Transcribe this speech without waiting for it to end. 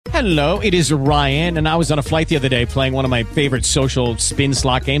Hello, it is Ryan, and I was on a flight the other day playing one of my favorite social spin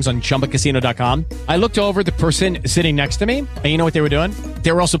slot games on ChumbaCasino.com. I looked over at the person sitting next to me, and you know what they were doing?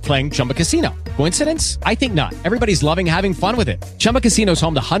 They were also playing Chumba Casino. Coincidence? I think not. Everybody's loving having fun with it. Chumba Casino is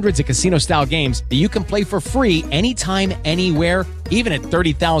home to hundreds of casino-style games that you can play for free anytime, anywhere, even at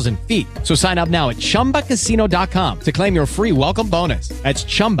 30,000 feet. So sign up now at ChumbaCasino.com to claim your free welcome bonus. That's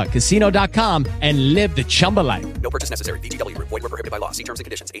ChumbaCasino.com and live the Chumba life. No purchase necessary. VGW. Void where prohibited by law. See terms and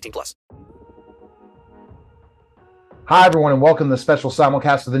conditions. 18+. Hi, everyone, and welcome to the special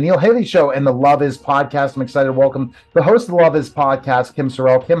simulcast of the Neil Haley Show and the Love Is Podcast. I'm excited to welcome the host of the Love Is Podcast, Kim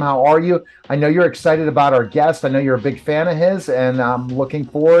Sorrelle. Kim, how are you? I know you're excited about our guest. I know you're a big fan of his, and I'm looking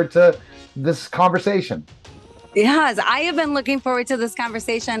forward to this conversation. Yes, I have been looking forward to this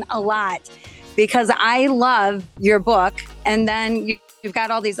conversation a lot because I love your book. And then you've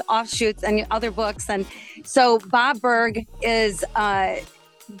got all these offshoots and other books. And so Bob Burg is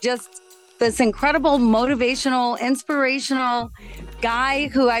just this incredible, motivational, inspirational guy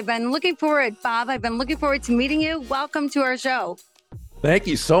who I've been looking forward, Bob, I've been looking forward to meeting you. Welcome to our show. Thank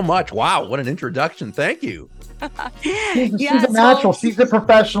you so much. Wow, what an introduction. Thank you. She's a natural. She's a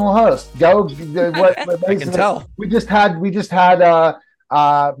professional host. I can tell. We just had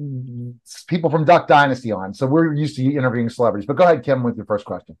people from Duck Dynasty on, so we're used to interviewing celebrities. But go ahead, Kim, with your first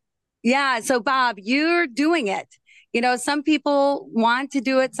question. Yeah. So Bob, you're doing it. You know, some people want to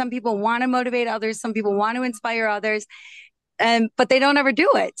do it. Some people want to motivate others. Some people want to inspire others. But they don't ever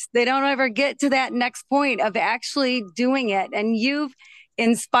do it. They don't ever get to that next point of actually doing it. And you've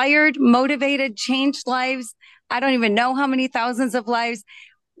inspired, motivated, changed lives. I don't even know how many thousands of lives.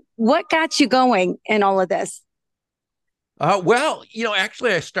 What got you going in all of this? Well,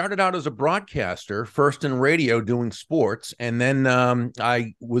 actually, I started out as a broadcaster, first in radio doing sports. And then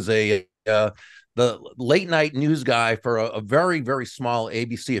I was the late night news guy for a very, very small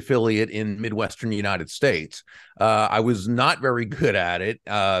ABC affiliate in Midwestern United States. I was not very good at it.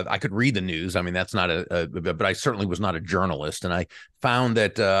 I could read the news. I mean, that's not but I certainly was not a journalist. And I found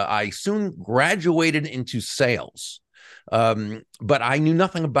that I soon graduated into sales. But I knew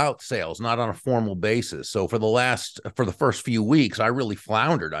nothing about sales, not on a formal basis. So for the first few weeks, I really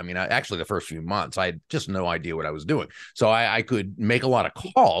floundered. I mean, actually the first few months, I had just no idea what I was doing. So I could make a lot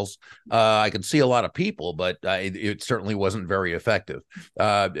of calls. I could see a lot of people, but it certainly wasn't very effective.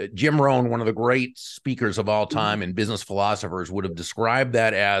 Jim Rohn, one of the great speakers of all time and business philosophers, would have described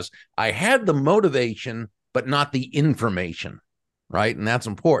that as I had the motivation, but not the information. Right. And that's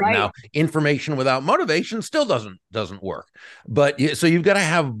important. Right. Now, information without motivation still doesn't work. But so you've got to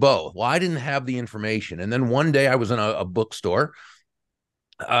have both. Well, I didn't have the information. And then one day I was in a bookstore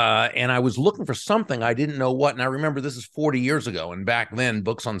and I was looking for something. I didn't know what. And I remember this is 40 years ago. And back then,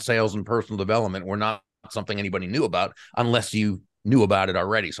 books on sales and personal development were not something anybody knew about unless you knew about it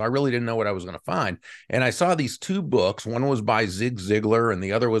already. So I really didn't know what I was going to find. And I saw these two books. One was by Zig Ziglar and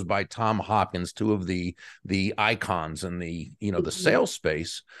the other was by Tom Hopkins, two of the icons in the sales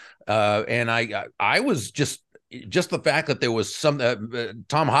space. And I was just the fact that there was some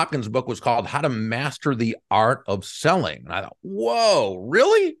Tom Hopkins' book was called How to Master the Art of Selling. And I thought, whoa,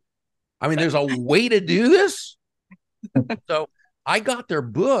 really? I mean, there's a way to do this. So I got their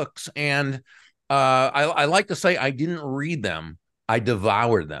books, and I like to say I didn't read them. I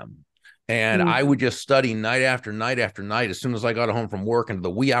devoured them. And I would just study night after night after night. As soon as I got home from work into the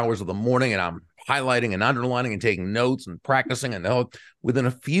wee hours of the morning, and I'm highlighting and underlining and taking notes and practicing. And within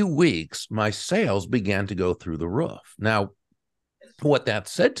a few weeks, my sales began to go through the roof. Now, what that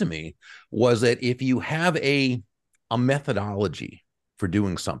said to me was that if you have a methodology for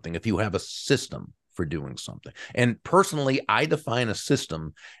doing something, if you have a system for doing something, and personally, I define a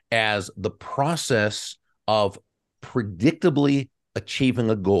system as the process of predictably achieving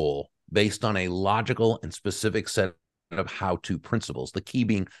a goal based on a logical and specific set of how-to principles, the key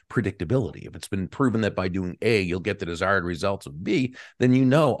being predictability. If it's been proven that by doing A, you'll get the desired results of B, then you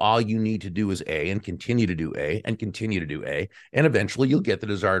know all you need to do is A and continue to do A and continue to do A, and eventually you'll get the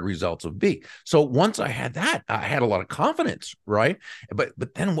desired results of B. So once I had that, I had a lot of confidence, right? But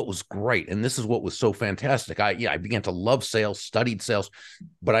then what was great, and this is what was so fantastic, I began to love sales, studied sales,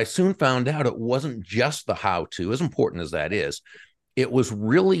 but I soon found out it wasn't just the how-to, as important as that is. It was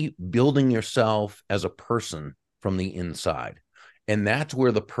really building yourself as a person from the inside. And that's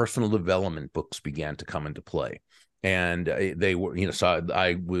where the personal development books began to come into play. And they were, so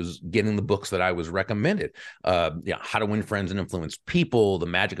I was getting the books that I was recommended. How to Win Friends and Influence People, The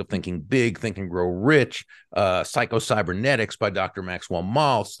Magic of Thinking Big, Think and Grow Rich, Psycho-Cybernetics by Dr. Maxwell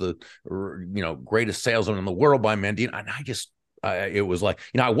Maltz, the greatest salesman in the world by Mandina. And it was like,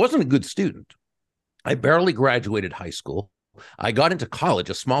 I wasn't a good student. I barely graduated high school. I got into college,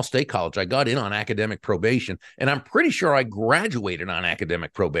 a small state college. I got in on academic probation, and I'm pretty sure I graduated on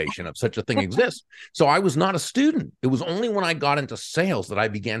academic probation, if such a thing exists. So I was not a student. It was only when I got into sales that I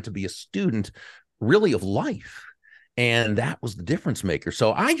began to be a student, really, of life. And that was the difference maker.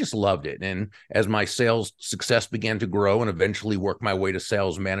 So I just loved it. And as my sales success began to grow and eventually work my way to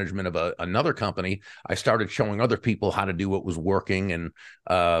sales management of another company, I started showing other people how to do what was working, and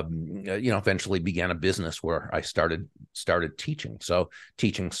eventually began a business where I started teaching. So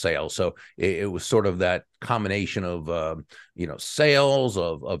teaching sales. So it was sort of that combination of sales,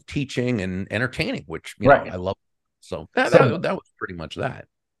 of teaching and entertaining, which I love. So that was pretty much that.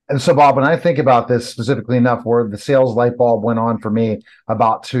 And so, Bob, when I think about this specifically enough, where the sales light bulb went on for me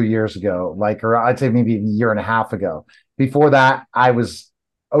about 2 years ago, or I'd say maybe a year and a half ago. Before that, I was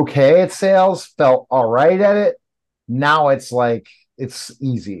okay at sales, felt all right at it. Now it's like, it's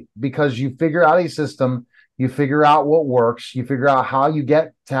easy because you figure out a system, you figure out what works, you figure out how you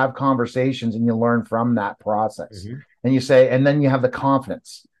get to have conversations, and you learn from that process. Mm-hmm. And you say, and then you have the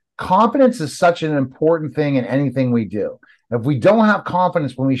confidence. Confidence is such an important thing in anything we do. If we don't have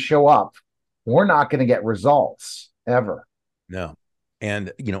confidence when we show up, we're not going to get results ever. No.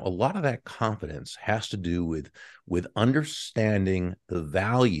 And, a lot of that confidence has to do with understanding the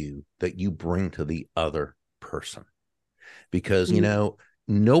value that you bring to the other person. Because,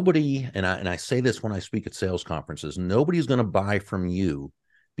 nobody, and I say this when I speak at sales conferences, nobody's going to buy from you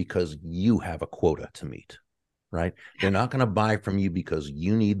because you have a quota to meet. Right? They're not going to buy from you because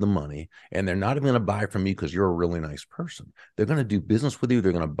you need the money, and they're not even going to buy from you because you're a really nice person. They're going to do business with you.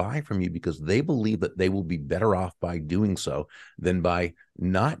 They're going to buy from you because they believe that they will be better off by doing so than by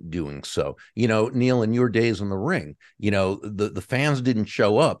not doing so. Neil, in your days in the ring, the fans didn't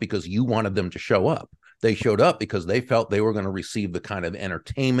show up because you wanted them to show up. They showed up because they felt they were going to receive the kind of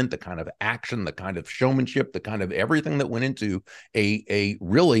entertainment, the kind of action, the kind of showmanship, the kind of everything that went into a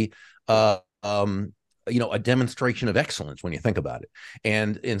really a demonstration of excellence when you think about it.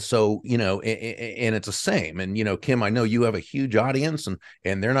 And so, and it's the same. And, Kim, I know you have a huge audience,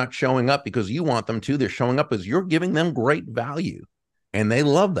 and they're not showing up because you want them to. They're showing up as you're giving them great value, and they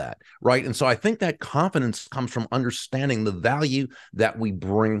love that. Right. And so I think that confidence comes from understanding the value that we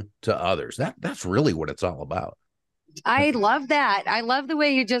bring to others. That's really what it's all about. I love that. I love the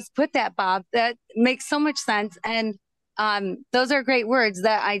way you just put that, Bob. That makes so much sense. And those are great words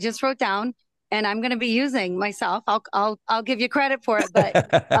that I just wrote down, and I'm going to be using myself. I'll give you credit for it,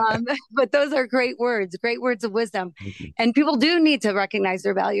 but those are great words of wisdom. And people do need to recognize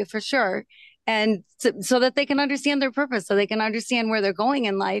their value for sure, and so that they can understand their purpose, so they can understand where they're going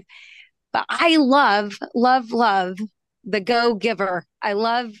in life. But I love the go giver. I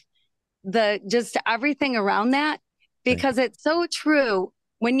love just everything around that, because it's so true.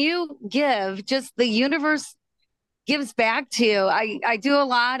 When you give, just the universe gives back to you. I do a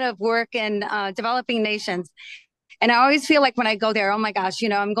lot of work in developing nations, and I always feel like when I go there, oh my gosh,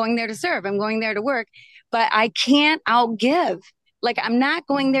 I'm going there to serve, I'm going there to work, but I can't outgive. Like, I'm not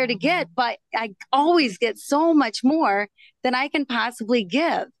going there to get, but I always get so much more than I can possibly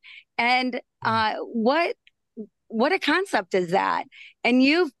give. And what a concept is that? And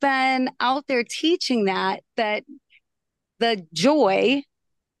you've been out there teaching that the joy,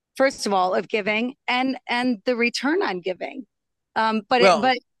 first of all, of giving and the return on giving. But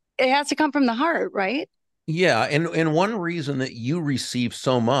it has to come from the heart, right? Yeah. And one reason that you receive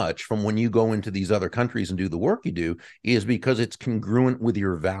so much from when you go into these other countries and do the work you do is because it's congruent with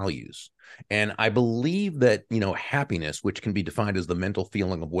your values. And I believe that, happiness, which can be defined as the mental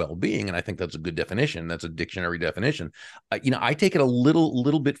feeling of well-being, and I think that's a good definition. That's a dictionary definition. I take it a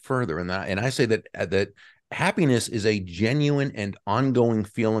little bit further, and I say that happiness is a genuine and ongoing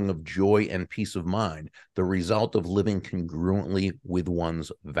feeling of joy and peace of mind, the result of living congruently with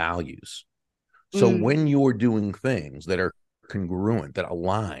one's values. So when you're doing things that are congruent, that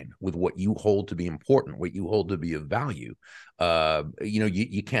align with what you hold to be important, what you hold to be of value,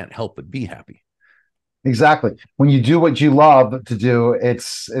 you can't help but be happy. Exactly. When you do what you love to do, it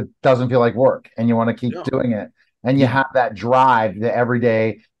doesn't feel like work, and you want to keep doing it. And you have that drive that every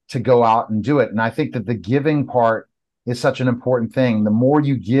day to go out and do it. And I think that the giving part is such an important thing. The more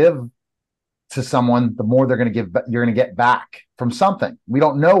you give to someone, the more you're going to get back from something. We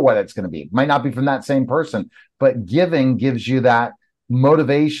don't know what it's going to be. It might not be from that same person, but giving gives you that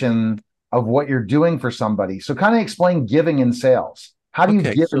motivation of what you're doing for somebody. So kind of explain giving in sales. How do you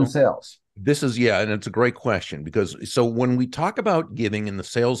give in sales? This is, and it's a great question, because so when we talk about giving in the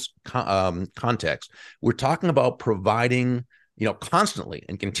sales context, we're talking about providing, constantly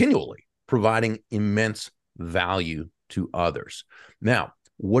and continually providing immense value to others. Now,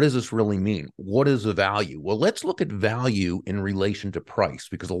 what does this really mean? What is the value? Well, let's look at value in relation to price,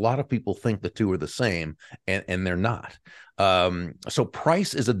 because a lot of people think the two are the same, and they're not. So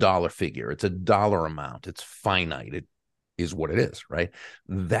price is a dollar figure. It's a dollar amount. It's finite. It is what it is, right?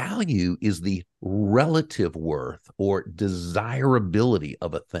 Value is the relative worth or desirability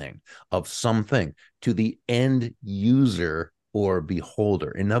of a thing, of something, to the end user or beholder.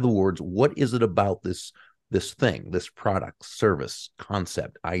 In other words, what is it about this thing, this product, service,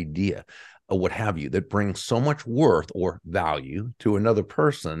 concept, idea, what have you, that brings so much worth or value to another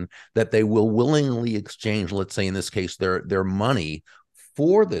person that they will willingly exchange, let's say in this case, their money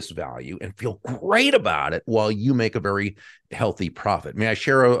for this value, and feel great about it while you make a very healthy profit. May I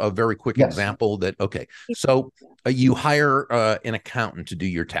share a very quick example? So you hire an accountant to do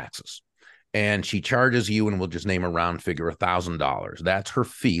your taxes, and she charges you, and we'll just name a round figure, $1,000. That's her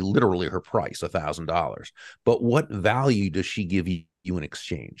fee, literally her price, $1,000. But what value does she give you in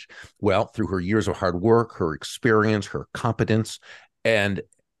exchange? Well, through her years of hard work, her experience, her competence, and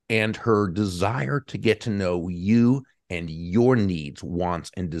her desire to get to know you and your needs,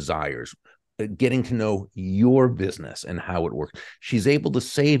 wants, and desires, getting to know your business and how it works. She's able to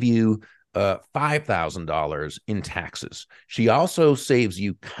save you $5,000 in taxes. She also saves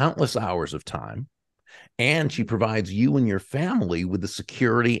you countless hours of time, and she provides you and your family with the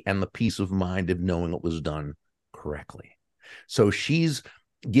security and the peace of mind of knowing it was done correctly. So she's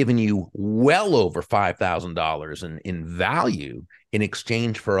given you well over $5,000 in value in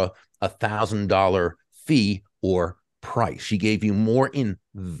exchange for a $1,000 fee or price. She gave you more in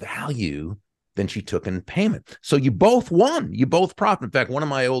value than she took in payment. So you both won. You both profit. In fact, one of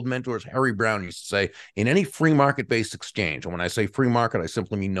my old mentors, Harry Brown, used to say, in any free market-based exchange, and when I say free market, I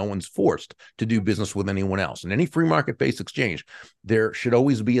simply mean no one's forced to do business with anyone else. In any free market-based exchange, there should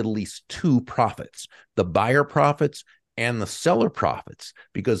always be at least two profits: the buyer profits and the seller profits,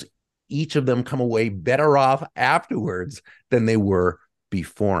 because each of them come away better off afterwards than they were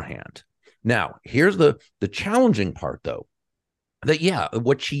beforehand. Now, here's the challenging part, though. That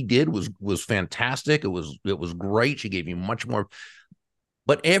what she did was fantastic. It was great. She gave you much more.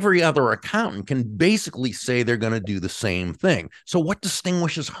 But every other accountant can basically say they're going to do the same thing. So what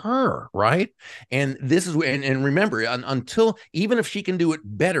distinguishes her, right? And this is and remember, until, even if she can do it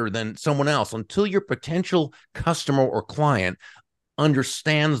better than someone else, until your potential customer or client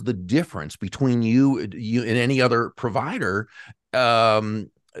understands the difference between you and any other provider,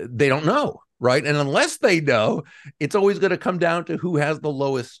 they don't know, right? And unless they know, it's always going to come down to who has the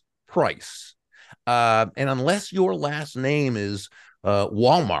lowest price. And unless your last name is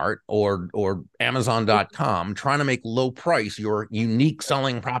Walmart or Amazon.com, trying to make low price your unique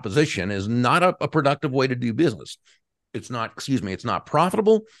selling proposition is not a productive way to do business. It's not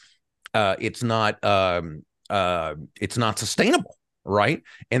profitable. It's not sustainable, right?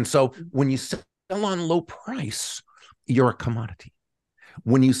 And so when you sell on low price, you're a commodity.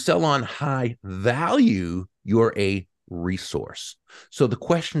 When you sell on high value, you're a resource. So the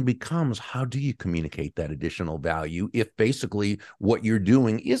question becomes, how do you communicate that additional value if basically what you're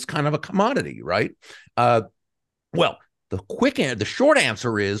doing is kind of a commodity, right? Well, the short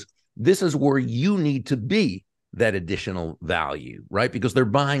answer is, this is where you need to be that additional value, right? Because they're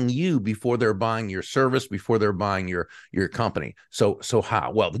buying you before they're buying your service, before they're buying your company. So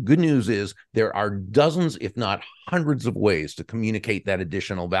how? Well, the good news is there are dozens, if not hundreds of ways to communicate that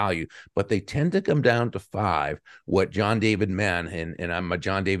additional value, but they tend to come down to 5, what John David Mann, and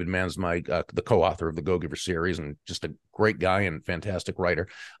John David Mann's the co-author of the Go-Giver series, and just a great guy and fantastic writer,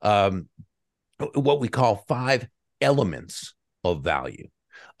 what we call 5 elements of value.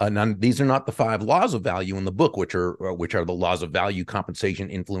 These are not the 5 laws of value in the book, which are the laws of value: compensation,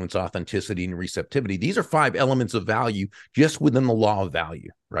 influence, authenticity, and receptivity. These are 5 elements of value just within the law of value,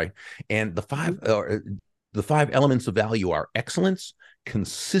 right? And the 5 elements of value are excellence,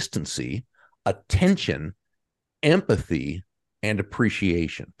 consistency, attention, empathy, and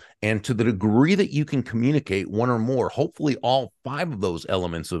appreciation. And to the degree that you can communicate one or more, hopefully all 5 of those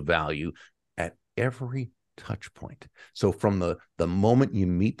elements of value at every touch point. So from the moment you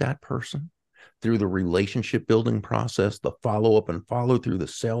meet that person, through the relationship building process, the follow-up and follow through, the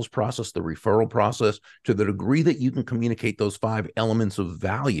sales process, the referral process, to the degree that you can communicate those 5 elements of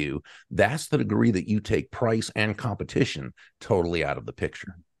value, that's the degree that you take price and competition totally out of the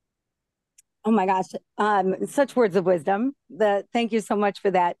picture. Oh my gosh, such words of wisdom. Thank you so much for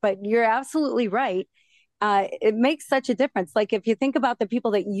that. But you're absolutely right. It makes such a difference. Like, if you think about the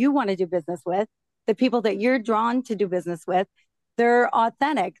people that you want to do business with, the people that you're drawn to do business with, they're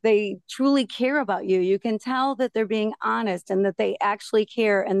authentic. They truly care about you. You can tell that they're being honest and that they actually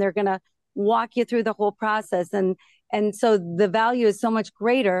care, and they're going to walk you through the whole process. And And so the value is so much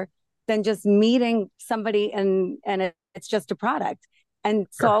greater than just meeting somebody and it's just a product. And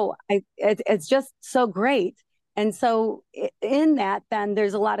so it's just so great. And so in that, then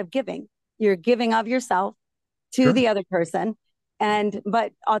there's a lot of giving. You're giving of yourself to the other person.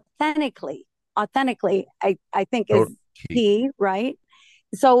 But authentically, I think is key, right?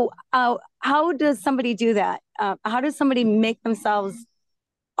 So how does somebody do that? How does somebody make themselves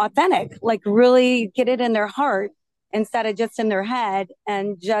authentic, like really get it in their heart instead of just in their head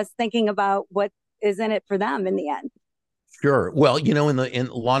and just thinking about what is in it for them in the end? Sure. Well, in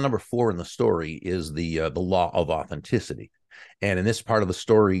law number 4 in the story is the law of authenticity. And in this part of the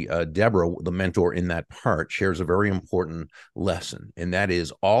story, Deborah, the mentor in that part, shares a very important lesson. And that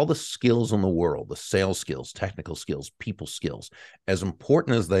is all the skills in the world, the sales skills, technical skills, people skills, as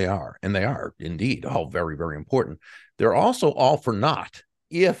important as they are, and they are indeed all very, very important, they're also all for naught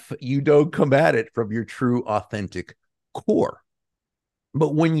if you don't come at it from your true, authentic core.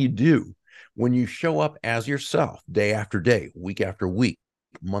 But when you do, when you show up as yourself day after day, week after week,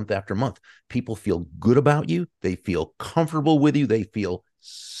 month after month, people feel good about you. They feel comfortable with you. They feel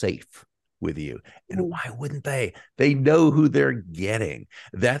safe with you. And why wouldn't they? They know who they're getting.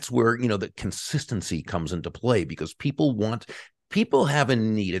 That's where, the consistency comes into play, because people have a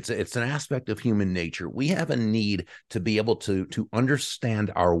need. It's an aspect of human nature. We have a need to be able to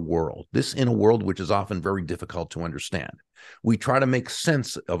understand our world. This in a world which is often very difficult to understand. We try to make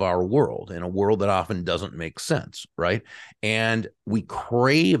sense of our world in a world that often doesn't make sense, right? And we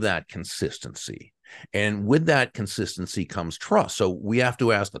crave that consistency. And with that consistency comes trust. So we have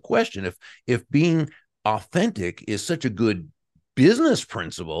to ask the question, if being authentic is such a good business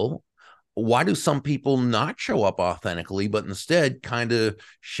principle, why do some people not show up authentically, but instead kind of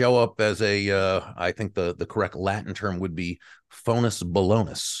show up as I think the correct Latin term would be phonus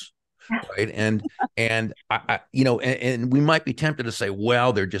balonus, right? And we might be tempted to say,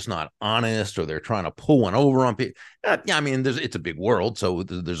 well, they're just not honest, or they're trying to pull one over on people. I mean, it's a big world, so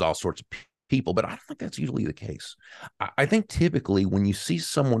there's all sorts of people, but I don't think that's usually the case. I think typically when you see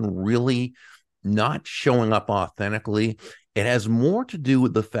someone really not showing up authentically, it has more to do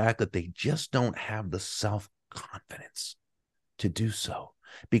with the fact that they just don't have the self-confidence to do so,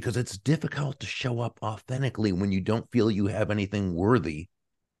 because it's difficult to show up authentically when you don't feel you have anything worthy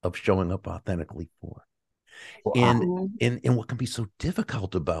of showing up authentically for. Wow. And what can be so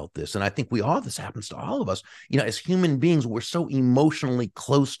difficult about this, and I think this happens to all of us, as human beings, we're so emotionally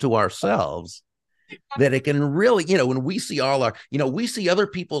close to ourselves that it can really, when we see we see other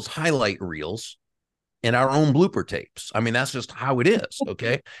people's highlight reels and our own blooper tapes. I mean, that's just how it is.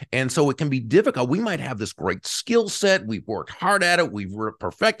 Okay. And so it can be difficult. We might have this great skill set. We've worked hard at it. We've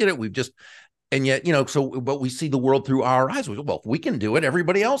perfected it. And yet, but we see the world through our eyes. Well, if we can do it,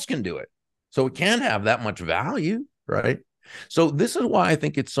 everybody else can do it. So it can't have that much value. Right. So this is why I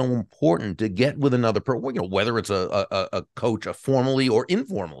think it's so important to get with another person, whether it's a coach, formally or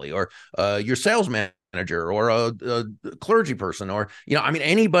informally, or your sales manager, or a clergy person, or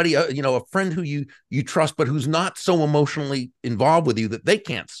anybody, a friend who you trust, but who's not so emotionally involved with you that they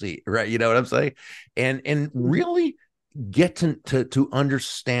can't see, right? You know what I'm saying? And really get to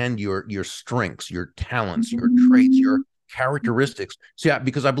understand your strengths, your talents, your traits, your characteristics. So yeah,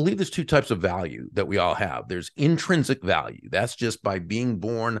 because I believe there's 2 types of value that we all have. There's intrinsic value. That's just by being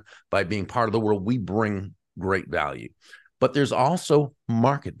born, by being part of the world, we bring great value. But there's also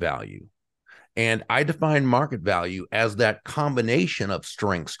market value. And I define market value as that combination of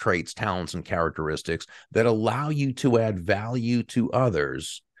strengths, traits, talents, and characteristics that allow you to add value to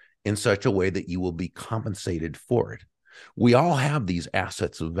others in such a way that you will be compensated for it. We all have these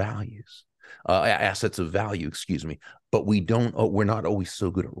assets of value, but we're not always so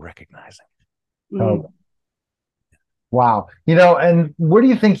good at recognizing. Oh. Wow. And where do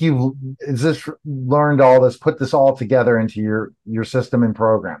you think learned all this, put this all together into your system and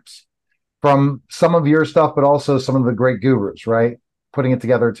programs? From some of your stuff, but also some of the great gurus, right? Putting it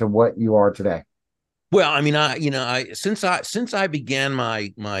together to what you are today. Well, I mean, since I began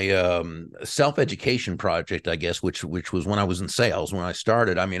my self-education project, I guess, which was when I was in sales, when I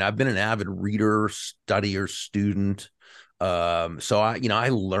started. I mean, I've been an avid reader, studier, student. So I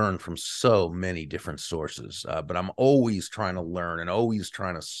learn from so many different sources, but I'm always trying to learn and always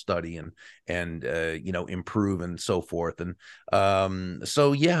trying to study and improve and so forth. And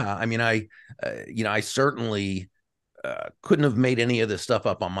so yeah, I mean, I certainly couldn't have made any of this stuff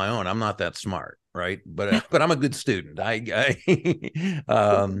up on my own. I'm not that smart, right? But I'm a good student. I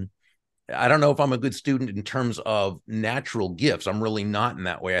don't know if I'm a good student in terms of natural gifts. I'm really not in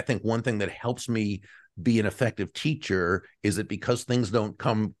that way. I think one thing that helps me be an effective teacher is that because things don't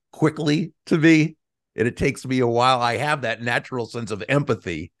come quickly to me, And it takes me a while. I have that natural sense of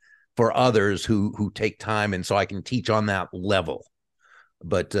empathy for others who take time, and so I can teach on that level.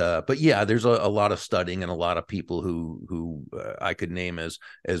 But yeah, there's a lot of studying and a lot of people who I could name as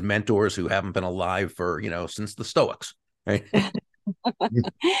mentors who haven't been alive for, since the Stoics, right?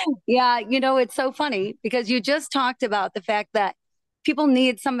 Yeah, it's so funny because you just talked about the fact that people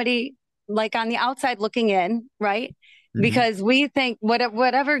need somebody like on the outside looking in, right? Mhm. Because we think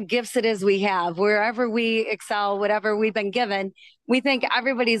whatever gifts it is we have, wherever we excel, whatever we've been given, we think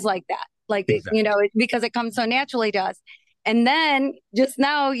everybody's like that, like, Exactly. because it comes so naturally to us. And then just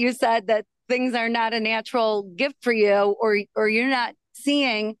now you said that things are not a natural gift for you, or you're not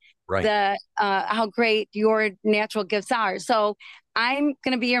seeing Right. the how great your natural gifts are. So I'm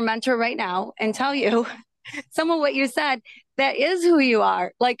going to be your mentor right now and tell you some of what you said. That is who you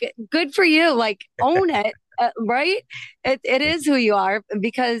are. Like, good for you. Like, own it. Right? It is who you are,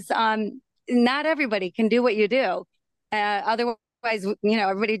 because not everybody can do what you do. Otherwise,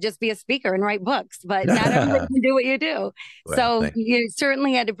 everybody just be a speaker and write books, but not everybody can do what you do. Well, So thanks. you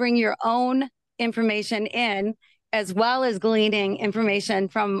certainly had to bring your own information in, as well as gleaning information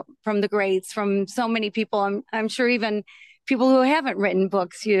from the greats, from so many people. I'm sure even people who haven't written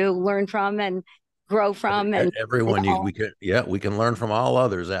books you learn from and grow from. And Everyone, we can learn from all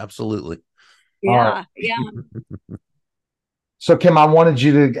others. Absolutely. All right. yeah. So, Kim, I wanted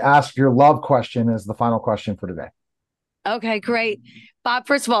you to ask your love question as the final question for today. Okay, great. Bob,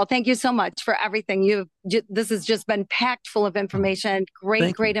 first of all, thank you so much for everything. This has just been packed full of information.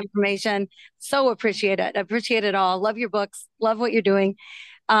 Great information. So appreciate it. Appreciate it all. Love your books. Love what you're doing.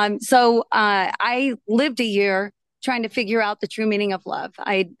 So I lived a year trying to figure out the true meaning of love.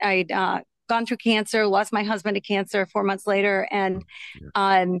 I'd gone through cancer, lost my husband to cancer 4 months later, and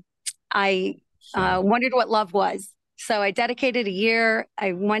I wondered what love was. So I dedicated a year.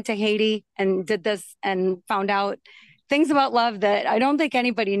 I went to Haiti and did this and found out things about love that I don't think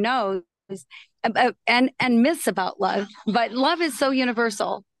anybody knows, and myths about love. But love is so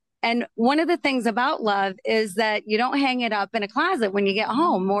universal. And one of the things about love is that you don't hang it up in a closet when you get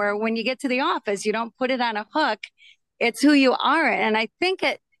home, or when you get to the office. You don't put it on a hook. It's who you are. And I think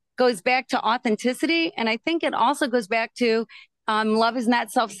it goes back to authenticity. And I think it also goes back to love is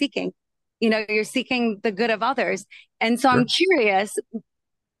not self-seeking. You're seeking the good of others. And so I'm curious,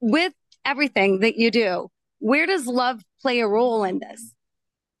 with everything that you do, where does love play a role in this?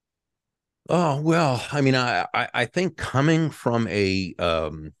 Oh, well, I mean, I think coming from a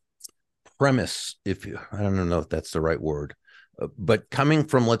premise, I don't know if that's the right word, but coming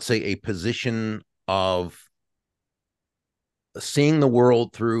from, let's say, a position of seeing the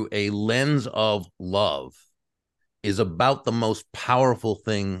world through a lens of love is about the most powerful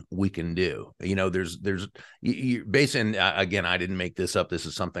thing we can do. There's basically, again, I didn't make this up. This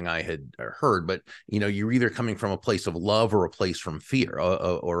is something I had heard, but you're either coming from a place of love or a place from fear,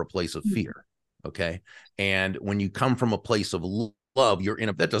 or a place of fear. Okay. And when you come from a place of love,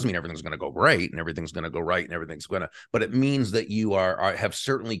 that doesn't mean everything's going to go great and everything's going to go right and everything's going to, but it means that you have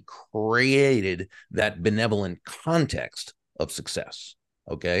certainly created that benevolent context of success.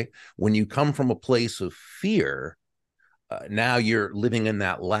 Okay. When you come from a place of fear, now you're living in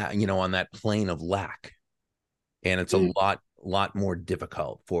that on that plane of lack, and it's a lot more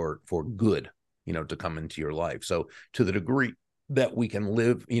difficult for good, to come into your life. So to the degree that we can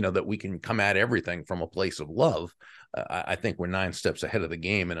live, that we can come at everything from a place of love, I think we're 9 steps ahead of the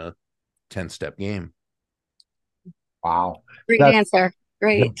game in a 10-step game. Wow. Great answer.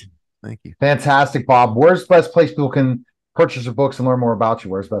 Great. Thank you. Fantastic, Bob. Where's the best place people can purchase your books and learn more about you?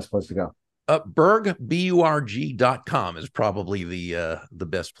 Where's the best place to go? Burg, BURG.com is probably the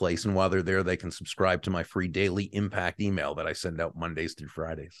best place. And while they're there, they can subscribe to my free daily impact email that I send out Mondays through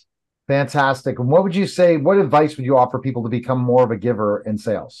Fridays. Fantastic. And what advice would you offer people to become more of a giver in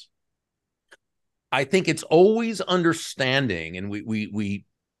sales? I think it's always understanding, and we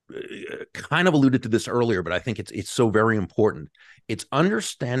kind of alluded to this earlier, but I think it's so very important. It's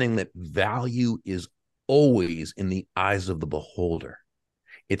understanding that value is always in the eyes of the beholder.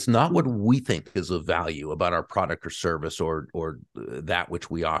 It's not what we think is of value about our product or service or that which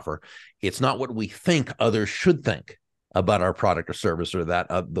we offer. It's not what we think others should think about our product or service or that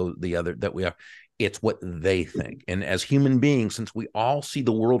the other that we have. It's what they think. And as human beings, since we all see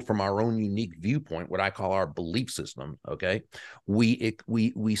the world from our own unique viewpoint, what I call our belief system, okay, we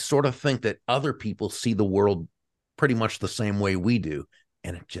sort of think that other people see the world pretty much the same way we do,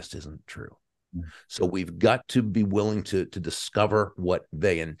 and it just isn't true. So we've got to be willing to discover what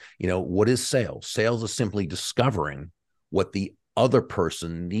what is sales? Sales is simply discovering what the other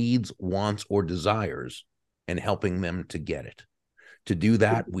person needs, wants, or desires and helping them to get it. to do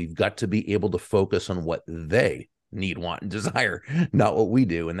that, we've got to be able to focus on what they need, want, and desire, not what we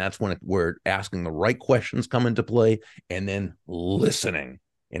do. And that's when we're asking the right questions come into play, and then listening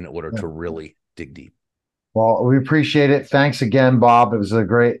in order to really dig deep. Well, we appreciate it. Thanks again, Bob. It was a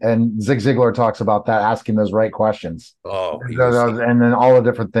great, and Zig Ziglar talks about that, asking those right questions. Oh, And then all the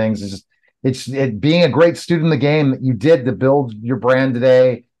different things. It's being a great student in the game that you did to build your brand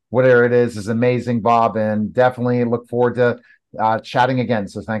today, whatever it is amazing, Bob. And definitely look forward to chatting again.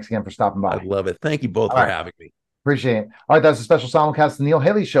 So thanks again for stopping by. I love it. Thank you both for having me. Appreciate it. All right, that's a special simulcast of the Neil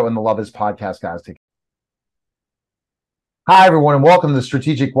Haley Show and the Love Is Podcast, guys. Hi, everyone, and welcome to the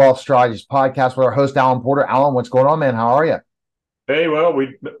Strategic Wealth Strategies Podcast with our host, Alan Porter. Alan, what's going on, man? How are you? Hey, well,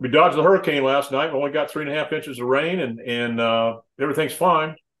 we dodged the hurricane last night. We only got 3.5 inches of rain, and everything's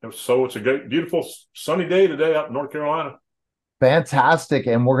fine. So it's a great, beautiful, sunny day today out in North Carolina. Fantastic.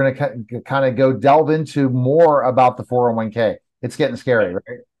 And we're going to kind of go delve into more about the 401k. It's getting scary,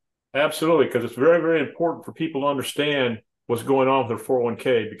 right? Absolutely, because it's very, very important for people to understand what's going on with their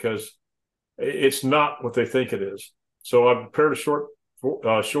 401k, because it's not what they think it is. So I've prepared a short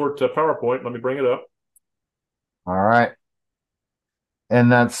PowerPoint. Let me bring it up. All right.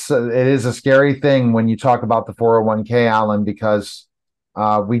 And it is a scary thing when you talk about the 401k, Alan, because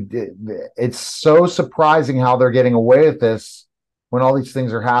it's so surprising how they're getting away with this when all these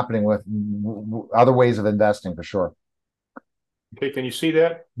things are happening with other ways of investing, for sure. Okay, can you see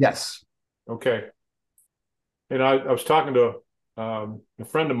that? Yes. Okay. And I was talking to a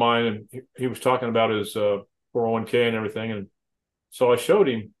friend of mine, and he was talking about his 401k and everything. And so I showed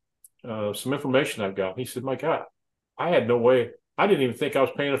him some information I've got. He said, my God, I had no way. I didn't even think I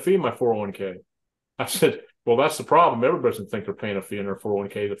was paying a fee in my 401k. I said, well, that's the problem. Everybody doesn't think they're paying a fee in their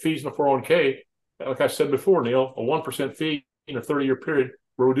 401k. The fees in the 401k, like I said before, Neil, a 1% fee in a 30-year period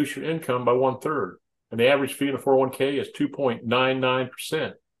will reduce your income by 1/3. And the average fee in the 401k is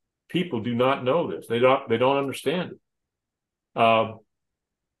 2.99%. People do not know this. They don't understand it.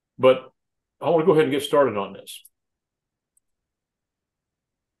 But I want to go ahead and get started on this.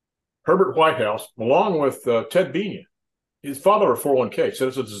 Herbert Whitehouse, along with Ted Beania, his father of 401k, said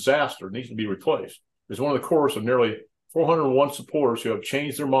it's a disaster, it needs to be replaced. Is one of the chorus of nearly 401 supporters who have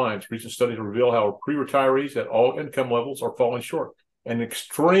changed their minds. Recent studies reveal how pre-retirees at all income levels are falling short, and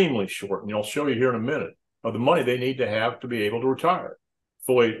extremely short, and I'll show you here in a minute, of the money they need to have to be able to retire.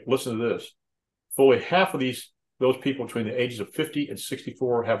 Listen to this. Fully half of those people between the ages of 50 and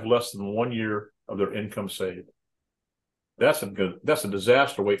 64 have less than 1 year of their income saved. That's a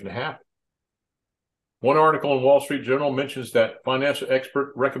disaster waiting to happen. One article in Wall Street Journal mentions that financial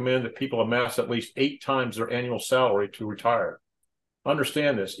experts recommend that people amass at least 8 times their annual salary to retire.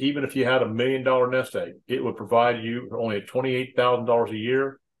 Understand this, even if you had $1 million nest egg, it would provide you only $28,000 a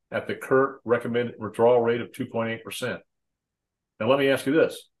year at the current recommended withdrawal rate of 2.8%. Now, let me ask you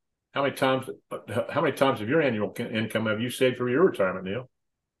this. How many times of your annual income have you saved for your retirement, Neil?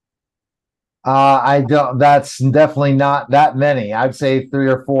 I don't, that's definitely not that many. I'd say 3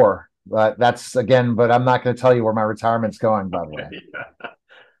 or 4, but but I'm not going to tell you where my retirement's going, by the way.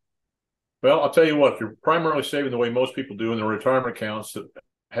 Well, I'll tell you what, if you're primarily saving the way most people do in their retirement accounts that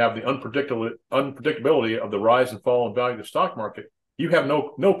have the unpredictability of the rise and fall in value of the stock market, you have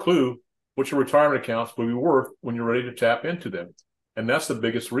no clue what your retirement accounts will be worth when you're ready to tap into them. And that's the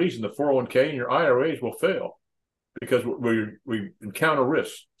biggest reason the 401k and your IRAs will fail, because we encounter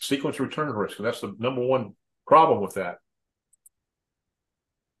risk, sequence return risk, and that's the number one problem with that.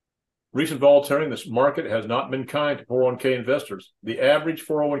 Recent volatility in this market has not been kind to 401k investors. The average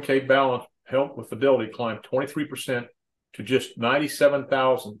 401k balance held with Fidelity climbed 23% to just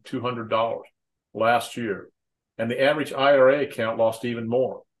 $97,200 last year, and the average IRA account lost even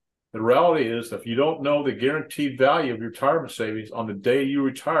more. The reality is that if you don't know the guaranteed value of your retirement savings on the day you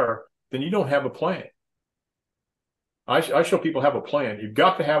retire, then you don't have a plan. I show people have a plan. You've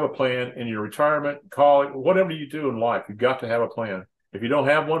got to have a plan in your retirement, college, whatever you do in life. You've got to have a plan. If you don't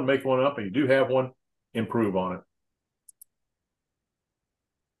have one, make one up. If you do have one, improve on it.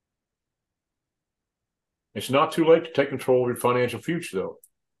 It's not too late to take control of your financial future, though.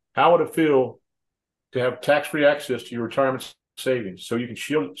 How would it feel to have tax-free access to your retirement savings so you can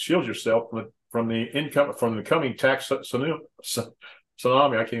shield yourself from the coming tax tsunami?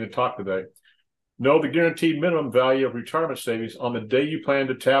 I can't even talk today. Know the guaranteed minimum value of retirement savings on the day you plan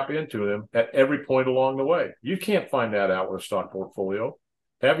to tap into them at every point along the way. You can't find that out with a stock portfolio.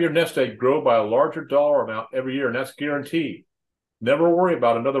 Have your nest egg grow by a larger dollar amount every year, and that's guaranteed. Never worry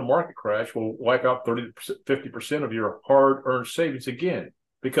about another market crash will wipe out 50% of your hard-earned savings again,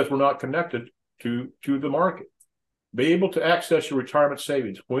 because we're not connected to the market. Be able to access your retirement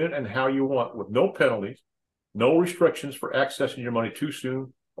savings when and how you want with no penalties, No restrictions for accessing your money too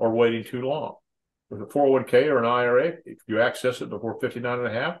soon or waiting too long. With a 401k or an IRA, if you access it before 59 and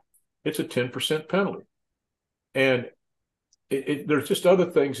a half, it's a 10% penalty. And there's just other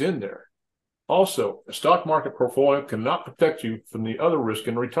things in there. Also, a stock market portfolio cannot protect you from the other risk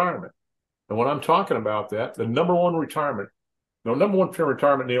in retirement. And when I'm talking about that, the number one fear in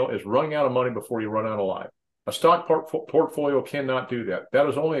retirement, Neil, is running out of money before you run out of life. A stock portfolio cannot do that. That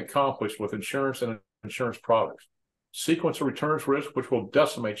is only accomplished with insurance and insurance products. Sequence of returns risk, which will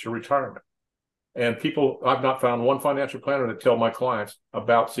decimate your retirement. And I've not found one financial planner that tell my clients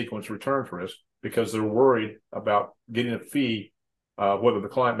about sequence returns risk because they're worried about getting a fee, whether the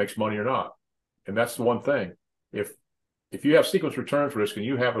client makes money or not. And that's the one thing. If you have sequence returns risk and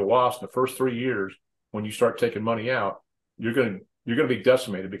you have a loss in the first 3 years when you start taking money out, you're going to be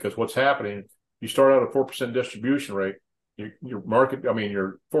decimated, because what's happening, you start out at 4% distribution rate, your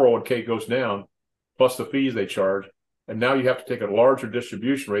 401k goes down, plus the fees they charge, and now you have to take a larger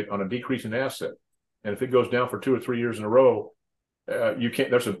distribution rate on a decreasing asset. And if it goes down for 2 or 3 years in a row,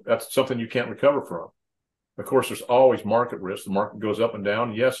 that's something you can't recover from. Of course, there's always market risk. The market goes up and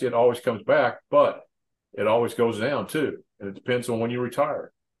down. Yes, it always comes back, but it always goes down too. And it depends on when you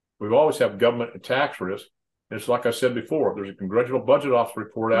retire. We've always have government and tax risk. And it's like I said before, there's a Congressional Budget Office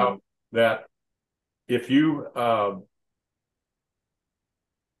report out that if you don't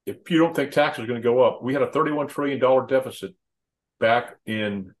think taxes are going to go up, we had a $31 trillion deficit back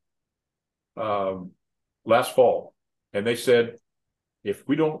in last fall. And they said, if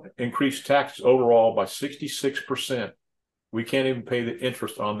we don't increase taxes overall by 66%, we can't even pay the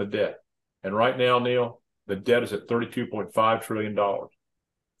interest on the debt. And right now, Neil, the debt is at $32.5 trillion.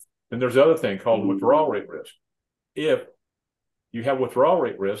 Then there's other thing called withdrawal rate risk. If you have withdrawal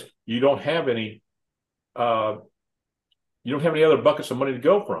rate risk, you don't have any other buckets of money to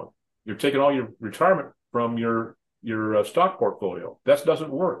go from. You're taking all your retirement from your stock portfolio. That doesn't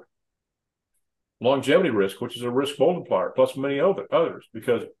work. Longevity risk, which is a risk multiplier, plus many others,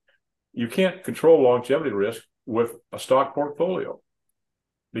 because you can't control longevity risk with a stock portfolio,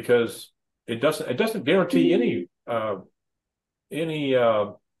 because it doesn't guarantee any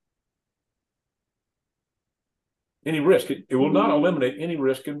risk. It will not eliminate any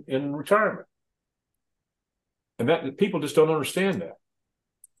risk in retirement, and that people just don't understand that.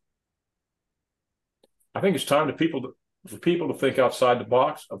 I think it's time for people to think outside the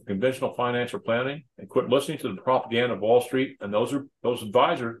box of conventional financial planning and quit listening to the propaganda of Wall Street and those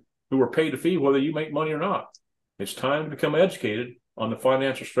advisors who are paid a fee whether you make money or not. It's time to become educated on the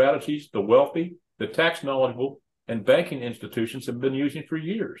financial strategies the wealthy, the tax knowledgeable, and banking institutions have been using for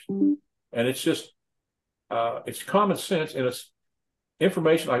years. And it's just, it's common sense, and it's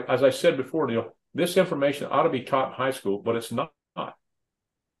information. As I said before, Neil, this information ought to be taught in high school, but it's not.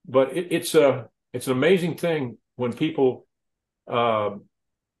 But it's an amazing thing when people, they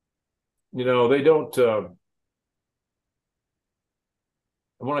don't,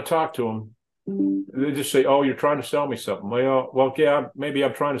 when I talk to them, they just say, "Oh, you're trying to sell me something." Well, yeah, maybe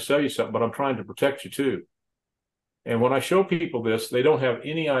I'm trying to sell you something, but I'm trying to protect you too. And when I show people this, they don't have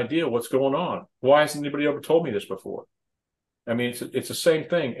any idea what's going on. Why hasn't anybody ever told me this before? I mean, it's the same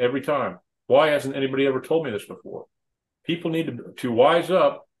thing every time. Why hasn't anybody ever told me this before? People need to wise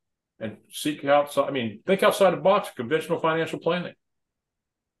up and seek outside. I mean, think outside the box of conventional financial planning.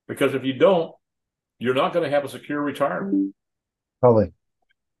 Because if you don't, you're not going to have a secure retirement. Totally.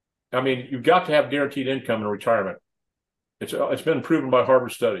 I mean, you've got to have guaranteed income in retirement. It's been proven by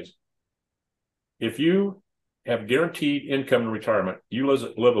Harvard studies. If you have guaranteed income in retirement, you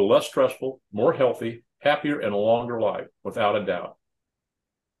live a less stressful, more healthy, happier, and a longer life, without a doubt.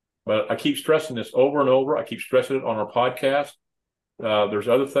 But I keep stressing this over and over. I keep stressing it on our podcast. There's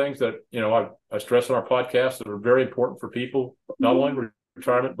other things that, I stress on our podcast that are very important for people, not only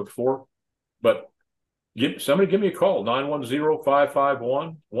retirement, but before. But give me a call,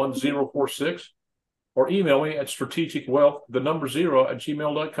 910-551-1046, or email me at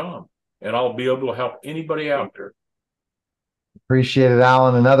strategicwealth0@gmail.com, and I'll be able to help anybody out there. Appreciate it,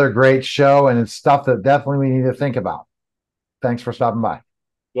 Alan. Another great show, and it's stuff that definitely we need to think about. Thanks for stopping by.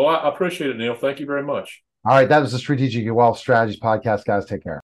 Well, I appreciate it, Neil. Thank you very much. All right, that was the Strategic Wealth Strategies podcast, guys. Take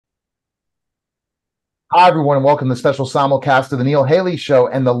care. Hi, everyone, and welcome to the special simulcast of the Neil Haley Show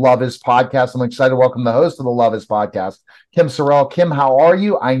and the Love Is Podcast. I'm excited to welcome the host of the Love Is Podcast, Kim Sorrelle. Kim, how are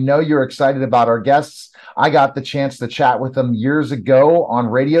you? I know you're excited about our guests. I got the chance to chat with them years ago on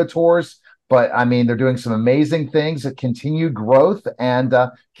radio tours, but I mean, they're doing some amazing things at continued growth. And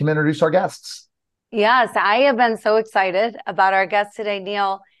Kim, introduce our guests. Yes, I have been so excited about our guest today,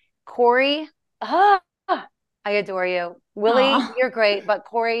 Neil. Corey, I adore you. Willie, you're great, but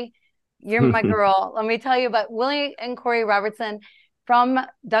Corey, You're my girl. Let me tell you about Willie and Corey Robertson from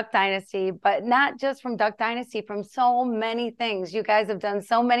Duck Dynasty, but not just from Duck Dynasty, from so many things. You guys have done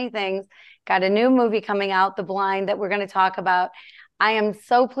so many things. Got a new movie coming out, The Blind, that we're going to talk about. I am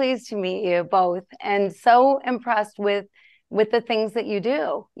so pleased to meet you both and so impressed with the things that you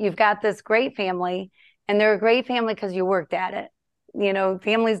do. You've got this great family, and they're a great family because you worked at it. You know,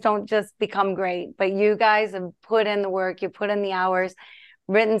 families don't just become great, but you guys have put in the work, you put in the hours,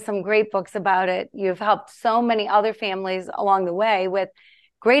 written some great books about it. You've helped so many other families along the way with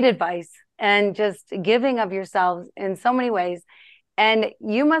great advice and just giving of yourselves in so many ways. And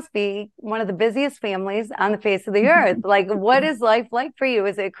you must be one of the busiest families on the face of the earth. Like, what is life like for you?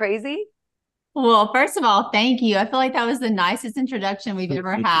 Is it crazy? Well, first of all, thank you. I feel like that was the nicest introduction we've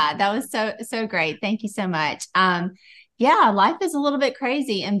ever had. That was so great. Thank you so much. Yeah, life is a little bit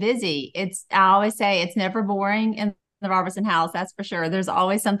crazy and busy. I always say it's never boring in the Robertson house. That's for sure. There's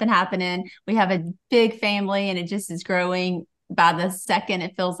always something happening. We have a big family and it just is growing by the second.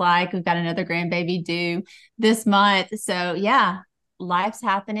 It feels like we've got another grandbaby due this month. So yeah, life's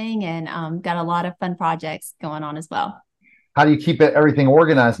happening and got a lot of fun projects going on as well. How do you keep everything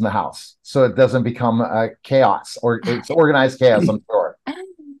organized in the house so it doesn't become chaos, or it's organized chaos, I'm sure?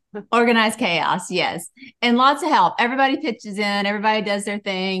 Organized chaos, yes. And lots of help. Everybody pitches in, everybody does their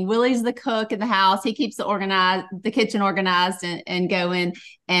thing. Willie's the cook in the house. He keeps the kitchen organized and going.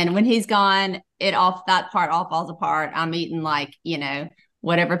 And when he's gone, that part all falls apart. I'm eating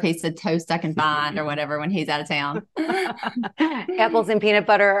whatever piece of toast I can find or whatever when he's out of town. Apples and peanut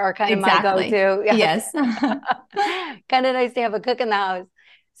butter are kind of my go-to. Yes. Kind of nice to have a cook in the house.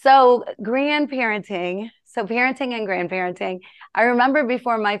 So grandparenting. So parenting and grandparenting. I remember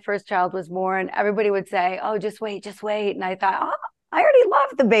before my first child was born, everybody would say, oh, just wait. And I thought, oh, I already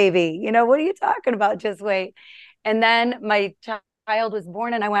love the baby. You know, what are you talking about? Just wait. And then my child was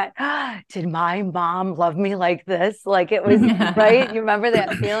born and I went, did my mom love me like this? Like it was, right? You remember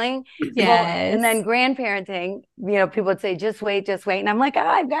that feeling? Yes. Well, and then grandparenting, people would say, just wait. And I'm like,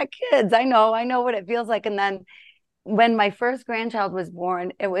 I've got kids. I know what it feels like. And then when my first grandchild was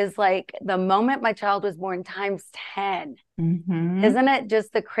born, it was like the moment my child was born times 10. Mm-hmm. Isn't it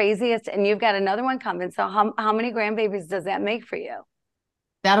just the craziest? And you've got another one coming. So how many grandbabies does that make for you?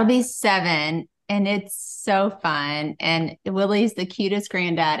 That'll be 7. And it's so fun. And Willie's the cutest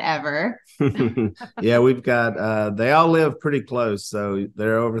granddad ever. Yeah, we've got, they all live pretty close. So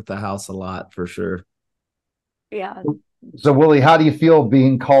they're over at the house a lot for sure. Yeah. So, Willie, how do you feel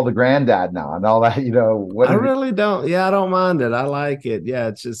being called a granddad now and all that? I really don't. Yeah, I don't mind it. I like it. Yeah,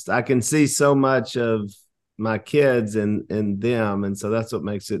 it's just I can see so much of my kids and them. And so that's what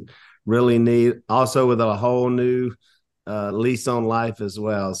makes it really neat. Also with a whole new lease on life as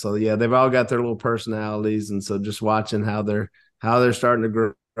well. So, yeah, they've all got their little personalities. And so just watching how they're starting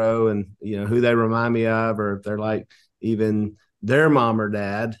to grow and, who they remind me of, or if they're like even their mom or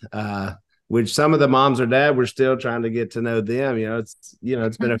dad, which some of the moms or dad, we're still trying to get to know them. It's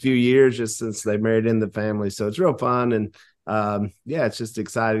been a few years just since they married in the family. So it's real fun. And it's just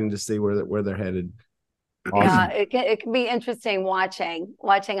exciting to see where they're headed. Awesome. Yeah, it can be interesting watching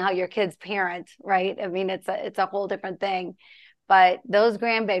how your kids parent, right? I mean, it's a whole different thing. But those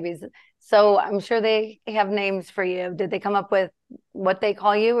grandbabies, so I'm sure they have names for you. Did they come up with what they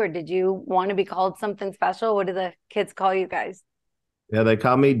call you, or did you want to be called something special? What do the kids call you guys? Yeah, they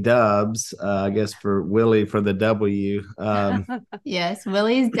call me Dubs, I guess for Willie for the W. Yes,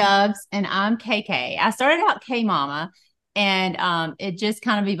 Willie's Dubs, and I'm KK. I started out K Mama, and it just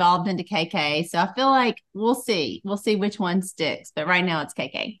kind of evolved into KK. So I feel like we'll see which one sticks, but right now it's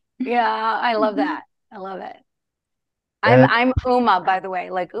KK. Yeah, I love that. I love it. I'm Uma, by the way,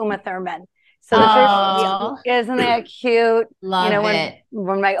 like Uma Thurman. So the first, isn't that cute? Love it.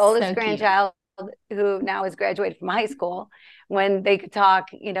 When my oldest So grandchild, who now has graduated from high school, when they could talk,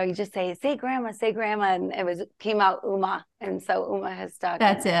 you just say grandma, and came out Uma. And so Uma has stuck.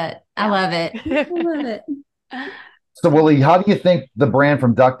 That's it. I love it. I love it. So, Willie, how do you think the brand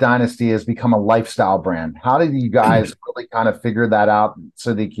from Duck Dynasty has become a lifestyle brand? How did you guys really kind of figure that out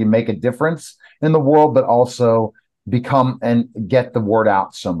so that you can make a difference in the world, but also become and get the word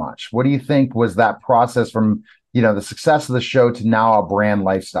out so much? What do you think was that process from, the success of the show to now a brand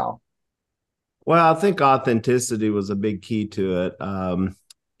lifestyle? Well, I think authenticity was a big key to it. And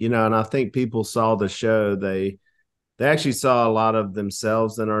I think people saw the show. They actually saw a lot of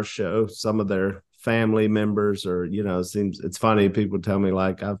themselves in our show, some of their family members, or, it's funny. People tell me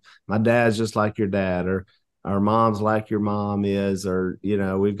like, my dad's just like your dad, or our mom's like your mom is, or,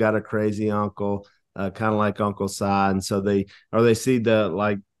 we've got a crazy uncle, kind of like Uncle Si. And so they see even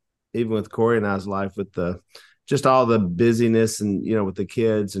with Corey and I's life with the just all the busyness and, with the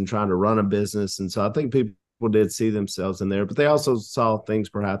kids and trying to run a business. And so I think people did see themselves in there, but they also saw things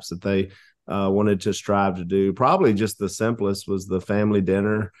perhaps that they wanted to strive to do. Probably just the simplest was the family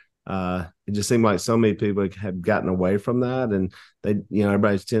dinner. It just seemed like so many people had gotten away from that, and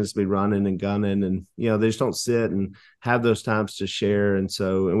everybody tends to be running and gunning, and they just don't sit and have those times to share. And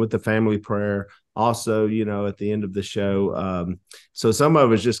with the family prayer also, at the end of the show, so some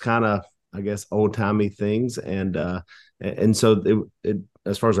of it's just kind of, I guess, old timey things, and so it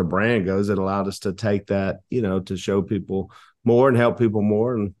as far as a brand goes, it allowed us to take that, to show people more and help people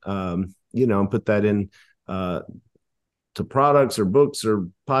more, and and put that in to products or books or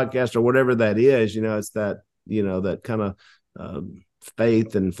podcasts or whatever that is. It's that that kind of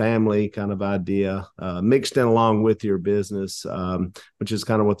faith and family kind of idea mixed in along with your business, which is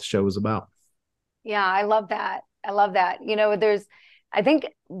kind of what the show was about. Yeah, I love that. I think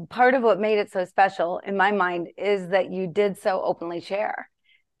part of what made it so special in my mind is that you did so openly share,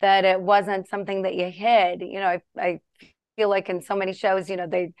 that it wasn't something that you hid. I feel like in so many shows,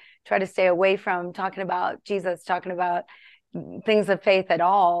 they try to stay away from talking about Jesus, talking about things of faith at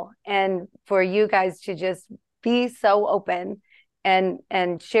all. And for you guys to just be so open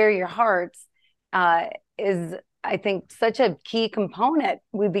and share your hearts is, I think, such a key component,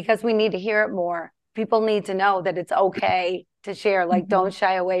 because we need to hear it more. People need to know that it's okay to share. Like, don't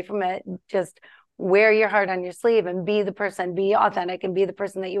shy away from it. Just wear your heart on your sleeve and be the person, be authentic and be the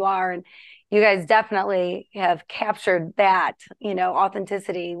person that you are. And you guys definitely have captured that,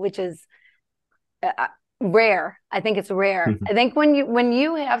 authenticity, which is rare. I think it's rare. I think when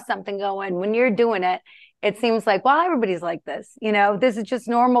you have something going, when you're doing it, it seems like, well, everybody's like this, this is just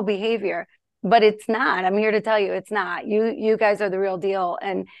normal behavior, but it's not. I'm here to tell you it's not. You guys are the real deal,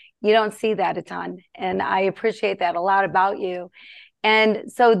 and you don't see that a ton. And I appreciate that a lot about you. And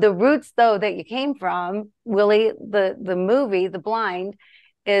so the roots, though, that you came from, Willie, the movie, The Blind,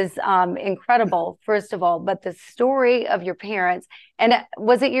 is incredible, first of all, but the story of your parents, and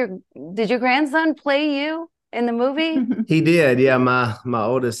did your grandson play you in the movie? He did. Yeah. My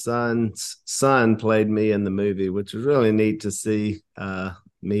oldest son's son played me in the movie, which was really neat to see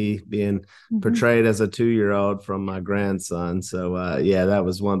me being portrayed as a 2-year-old from my grandson. So that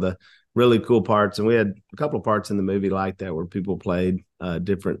was one of the really cool parts. And we had a couple of parts in the movie like that, where people played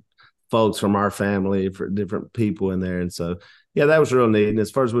different folks from our family, for different people in there. And so, that was real neat. And as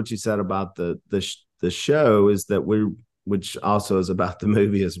far as what you said about the show, is that which also is about the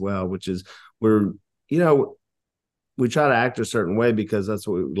movie as well, which is we try to act a certain way because that's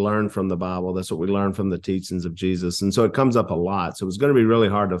what we learn from the Bible. That's what we learn from the teachings of Jesus. And so it comes up a lot. So it's going to be really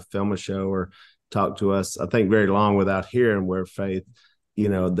hard to film a show or talk to us, I think, very long without hearing where faith,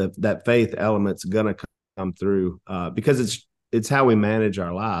 that faith element's going to come through, because it's how we manage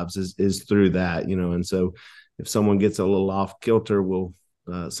our lives is through that, and so if someone gets a little off kilter,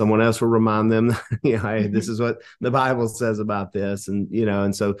 someone else will remind them, hey, this is what the Bible says about this. And,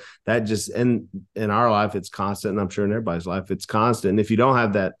 and so that just, and in our life, it's constant. And I'm sure in everybody's life, it's constant. And if you don't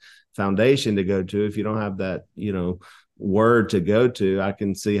have that foundation to go to, if you don't have that, word to go to, I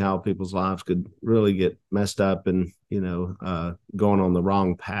can see how people's lives could really get messed up and, going on the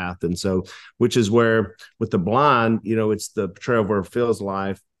wrong path. And so, which is where with The Blind, it's the portrayal where Phil's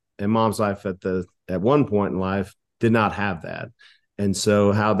life and Mom's life at one point in life did not have that. And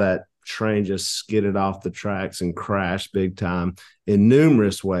so how that train just skidded off the tracks and crashed big time in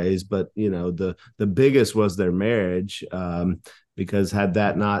numerous ways. But, the biggest was their marriage, because had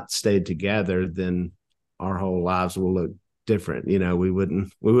that not stayed together, then our whole lives will look different. We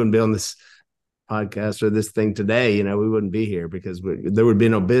wouldn't be on this podcast or this thing today. We wouldn't be here because there would be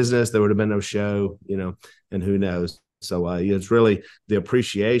no business. There would have been no show, and who knows. So it's really the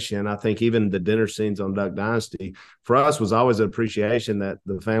appreciation. I think even the dinner scenes on Duck Dynasty for us was always an appreciation that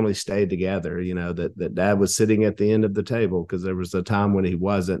the family stayed together, that Dad was sitting at the end of the table, because there was a time when he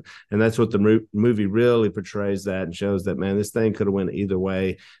wasn't. And that's what the movie really portrays, that, and shows that, man, this thing could have went either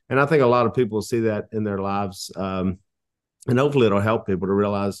way. And I think a lot of people see that in their lives. And hopefully it'll help people to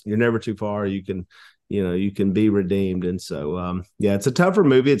realize you're never too far. You can be redeemed. And so, it's a tougher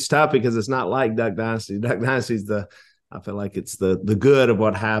movie. It's tough because it's not like Duck Dynasty. Duck Dynasty's I feel like it's the good of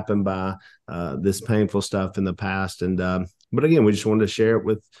what happened by this painful stuff in the past. And but again, we just wanted to share it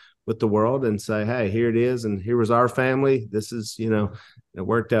with the world and say, hey, here it is, and here was our family. This is, it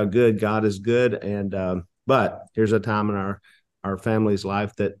worked out good. God is good, and but here's a time in our family's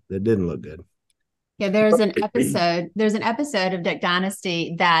life that didn't look good. Yeah, there's an episode of Duck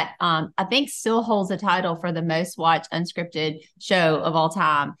Dynasty that I think still holds the title for the most watched unscripted show of all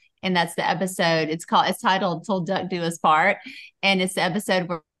time. And that's the episode. It's titled "Till Duck Do Us Part," and it's the episode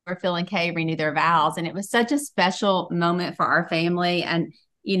Phil and Kay renewed their vows. And it was such a special moment for our family. And,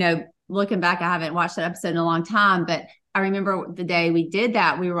 looking back, I haven't watched that episode in a long time, but I remember the day we did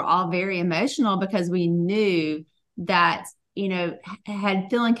that, we were all very emotional because we knew that, had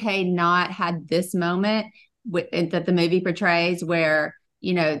Phil and Kay not had this moment that the movie portrays where,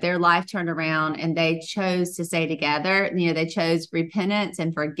 their life turned around and they chose to stay together. They chose repentance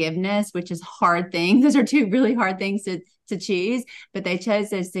and forgiveness, which is hard things. Those are two really hard things to choose, but they chose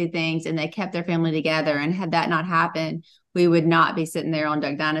those two things and they kept their family together. And had that not happened, we would not be sitting there on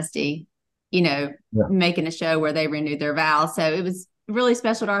Duck Dynasty, making a show where they renewed their vows. So it was really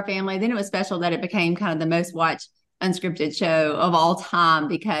special to our family. Then it was special that it became kind of the most watched unscripted show of all time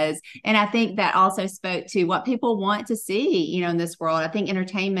and I think that also spoke to what people want to see, in this world. I think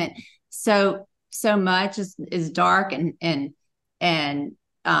entertainment so much is dark and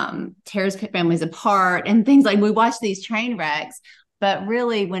tears families apart and things like, we watch these train wrecks, but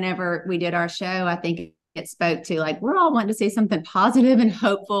really whenever we did our show, I think it spoke to like, we're all wanting to see something positive and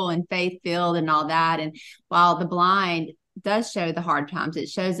hopeful and faith filled and all that. And while The Blind does show the hard times, it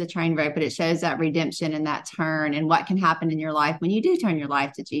shows the train wreck, but it shows that redemption and that turn and what can happen in your life when you do turn your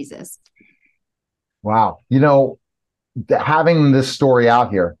life to Jesus. Wow. Having this story out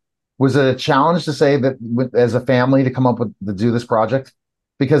here, was it a challenge to say that as a family to come up with to do this project?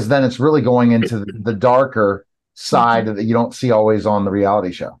 Because then it's really going into the darker side that you don't see always on the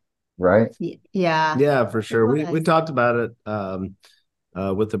reality show, right? Yeah, for sure. We talked about it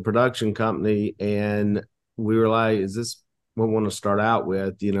with the production company, and we were like, is this what we want to start out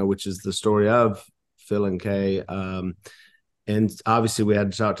with, which is the story of Phil and Kay. And obviously we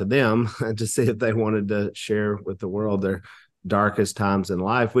had to talk to them to see if they wanted to share with the world their darkest times in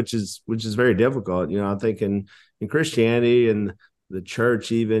life, which is very difficult. I think in Christianity and the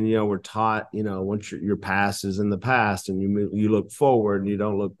church, even, we're taught, once your past is in the past and you look forward and you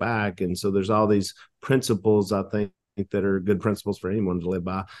don't look back. And so there's all these principles, I think, that are good principles for anyone to live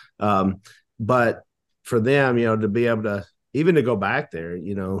by. But for them, to be able to even to go back there,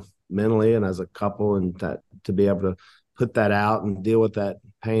 mentally and as a couple, and that to be able to put that out and deal with that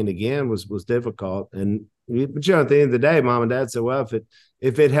pain again was difficult. But at the end of the day, Mom and Dad said, well,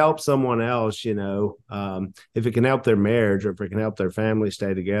 if it helps someone else, if it can help their marriage, or if it can help their family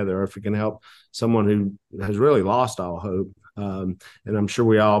stay together, or if it can help someone who has really lost all hope. And I'm sure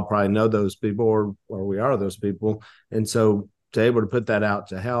we all probably know those people, or we are those people. And so to be able to put that out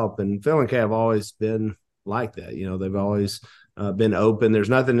to help. And Phil and Kay have always been like that. They've always been open. There's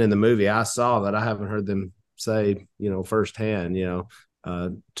nothing in the movie I saw that I haven't heard them say, firsthand,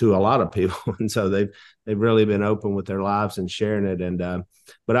 to a lot of people. And so they've really been open with their lives and sharing it. And,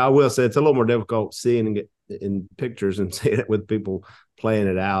 but I will say it's a little more difficult seeing it in pictures and seeing it with people playing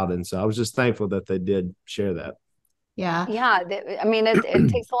it out. And so I was just thankful that they did share that. Yeah. I mean, it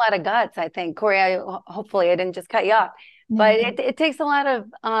takes a lot of guts, I think. Corey, hopefully I didn't just cut you off. But it takes a lot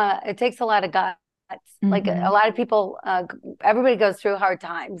of guts. Mm-hmm. Like a lot of people, everybody goes through hard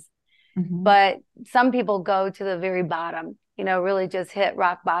times, but some people go to the very bottom, really just hit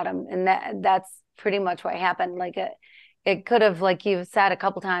rock bottom. And that's pretty much what happened. Like it could have, like you've said a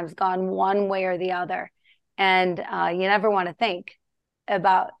couple times, gone one way or the other. And you never want to think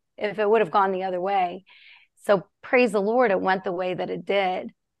about if it would have gone the other way. So praise the Lord, it went the way that it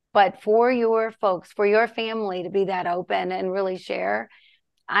did. But for your folks, for your family to be that open and really share,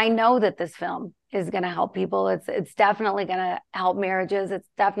 I know that this film is going to help people. It's definitely going to help marriages. It's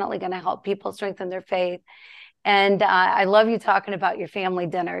definitely going to help people strengthen their faith. And I love you talking about your family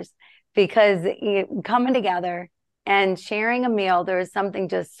dinners, because coming together and sharing a meal, there is something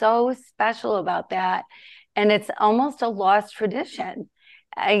just so special about that. And it's almost a lost tradition.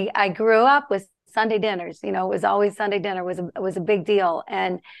 I grew up with Sunday dinners, it was always Sunday dinner was a big deal.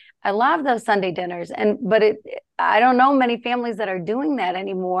 And I love those Sunday dinners. But I don't know many families that are doing that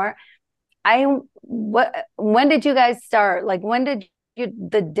anymore. When did you guys start? Like, when did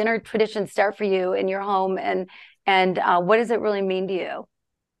the dinner tradition start for you in your home? And what does it really mean to you?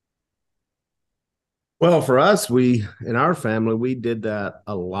 Well, for us, in our family, we did that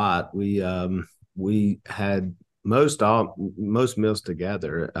a lot. We had most meals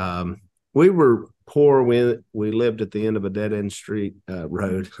together. We were poor when we lived at the end of a dead end street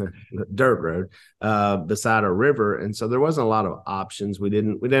road, dirt road, beside a river, and so there wasn't a lot of options. We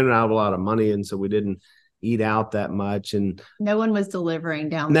didn't have a lot of money, and so we didn't eat out that much. And no one was delivering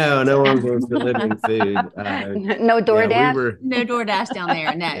down there. No one was delivering food. No DoorDash. No DoorDash down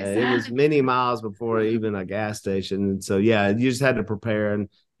there. No, it was many miles before even a gas station, and so you just had to prepare.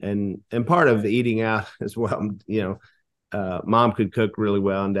 And part of eating out as well, Mom could cook really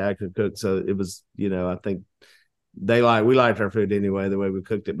well and Dad could cook. So it was, I think we liked our food anyway, the way we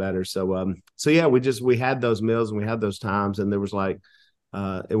cooked it better. So yeah, we had those meals and we had those times, and there was like,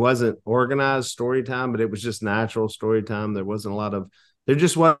 it wasn't organized story time, but it was just natural story time. There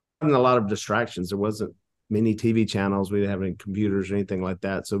just wasn't a lot of distractions. There wasn't many TV channels. We didn't have any computers or anything like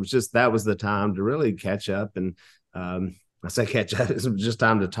that. So it was just, that was the time to really catch up. And I say catch up, it was just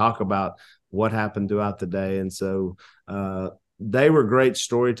time to talk about what happened throughout the day. And so they were great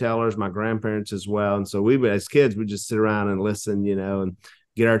storytellers, my grandparents as well. And so we would, as kids, we'd just sit around and listen, and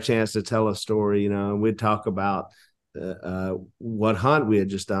get our chance to tell a story, and we'd talk about what hunt we had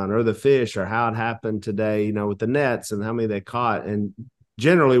just done, or the fish, or how it happened today, with the nets and how many they caught. And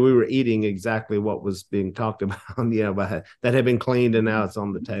generally we were eating exactly what was being talked about, but that had been cleaned and now it's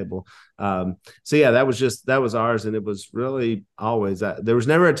on the table. So yeah, that was ours. And it was really always that there was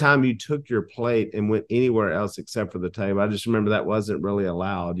never a time you took your plate and went anywhere else except for the table. I just remember that wasn't really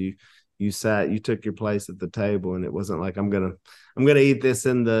allowed. You took your place at the table, and it wasn't like I'm gonna eat this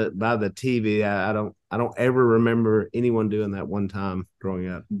by the TV. I don't ever remember anyone doing that one time growing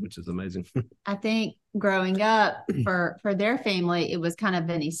up, which is amazing. I think growing up for their family, it was kind of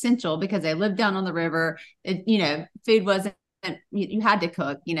an essential because they lived down on the river. Food wasn't, you had to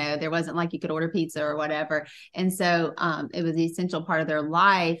cook, there wasn't like you could order pizza or whatever. And so it was the essential part of their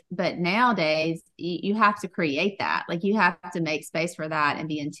life. But nowadays you have to create that, like you have to make space for that and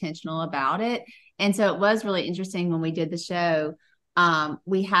be intentional about it. And so it was really interesting when we did the show.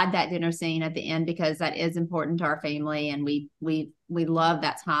 We had that dinner scene at the end because that is important to our family, and we love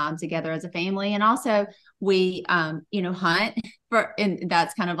that time together as a family. And also we hunt and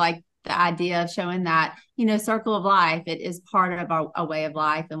that's kind of like the idea of showing that, circle of life. It is part of our way of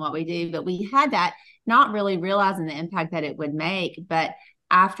life and what we do. But we had that, not really realizing the impact that it would make. But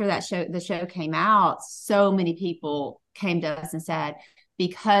after the show came out, so many people came to us and said,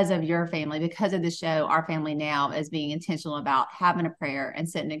 because of your family, because of the show, our family now is being intentional about having a prayer and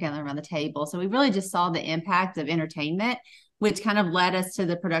sitting together around the table. So we really just saw the impact of entertainment, which kind of led us to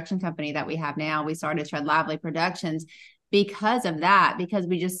the production company that we have now. We started Tread Lively Productions because of that, because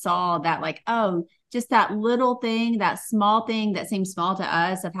we just saw that, like, oh, just that little thing, that small thing that seems small to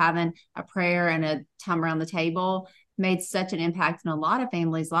us of having a prayer and a time around the table made such an impact in a lot of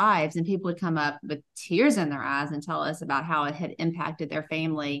families' lives. And people would come up with tears in their eyes and tell us about how it had impacted their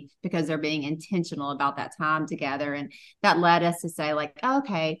family because they're being intentional about that time together. And that led us to say, like,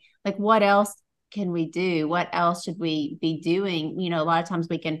 okay, like what else can we do? What else should we be doing? A lot of times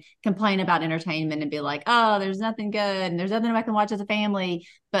we can complain about entertainment and be like, oh, there's nothing good and there's nothing I can watch as a family.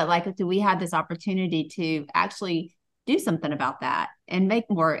 But like, do we have this opportunity to actually do something about that and make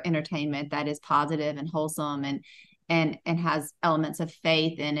more entertainment that is positive and wholesome and has elements of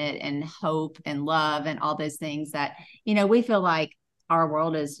faith in it and hope and love and all those things that, we feel like our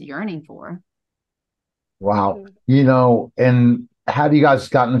world is yearning for. Wow. And have you guys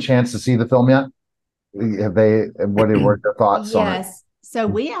gotten a chance to see the film yet? What were your thoughts on it? Yes. So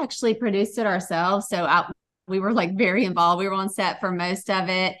we actually produced it ourselves. So we were like very involved. We were on set for most of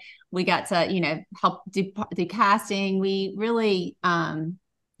it. We got to, help do casting. We really,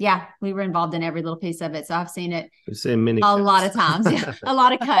 we were involved in every little piece of it. So I've seen it lot of times, a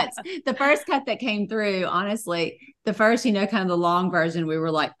lot of cuts. The first cut that came through, honestly, the first, kind of the long version, we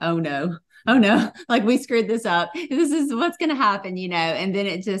were like, oh no, like we screwed this up. This is what's going to happen, and then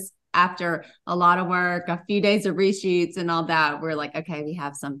it just, after a lot of work, a few days of reshoots and all that, we're like, okay, we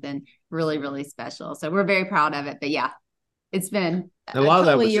have something really, really special. So we're very proud of it. But yeah, it's been a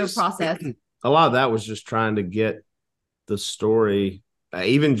couple year process. A lot of that was just trying to get the story,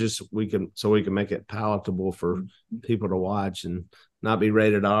 even just we can make it palatable for people to watch and not be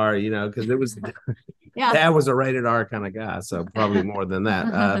rated R, because it was Dad was a rated R kind of guy, so probably more than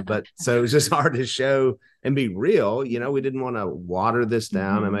that. But so it was just hard to show and be real. We didn't want to water this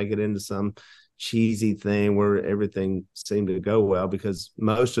down and make it into some cheesy thing where everything seemed to go well, because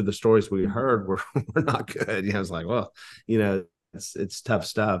most of the stories we heard were not good. I was like, well, it's tough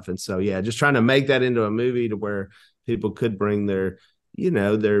stuff. And so, just trying to make that into a movie to where people could bring their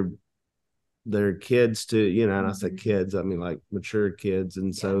kids to, and I say kids, I mean like mature kids.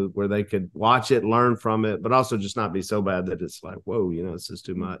 And so where they could watch it, learn from it, but also just not be so bad that it's like, whoa, it's just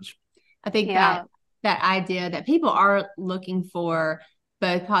too much. I think that idea that people are looking for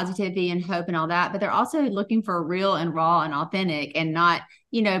both positivity and hope and all that, but they're also looking for real and raw and authentic, and not,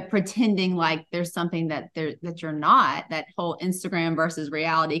 pretending like there's something that you're not. That whole Instagram versus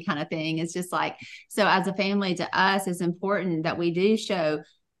reality kind of thing is just like, so as a family, to us, it's important that we do show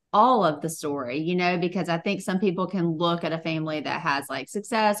all of the story, because I think some people can look at a family that has like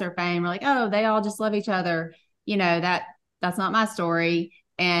success or fame, or like, oh, they all just love each other. That's not my story.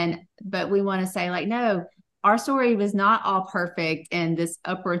 But we want to say, like, no, our story was not all perfect and this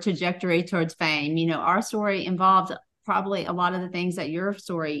upward trajectory towards fame. Our story involved probably a lot of the things that your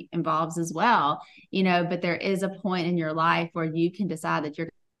story involves as well, but there is a point in your life where you can decide that you're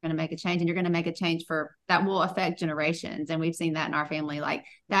going to make a change, and you're going to make a change that will affect generations. And we've seen that in our family. Like,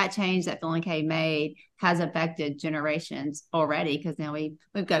 that change that Phil and Kay made has affected generations already, because now we've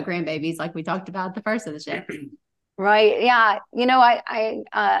got grandbabies, like we talked about at the first of the show. Right. Yeah.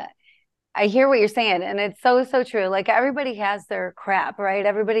 I hear what you're saying, and it's so, so true. Like, everybody has their crap, right?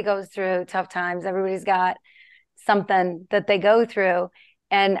 Everybody goes through tough times. Everybody's got something that they go through.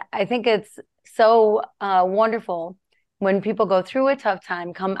 And I think it's so wonderful when people go through a tough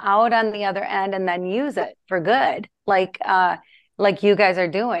time, come out on the other end, and then use it for good. Like you guys are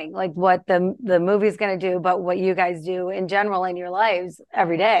doing, like what the movie's going to do, but what you guys do in general in your lives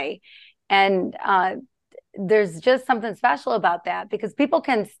every day. And there's just something special about that, because people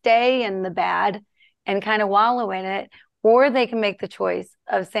can stay in the bad and kind of wallow in it, or they can make the choice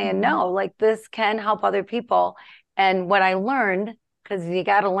of saying, no, like, this can help other people. And what I learned, because you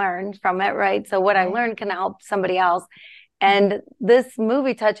got to learn from it, right? So what I learned can help somebody else. And this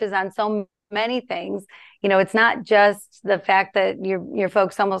movie touches on so many things. It's not just the fact that your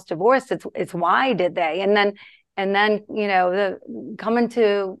folks almost divorced. It's why did they? And then the coming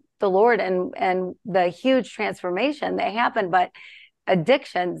to the Lord and the huge transformation that happened, but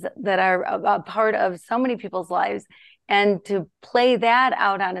addictions that are a part of so many people's lives, and to play that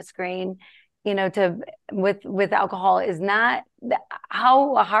out on a screen, with alcohol is not.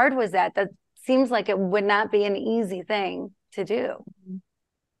 How hard was that? That seems like it would not be an easy thing to do.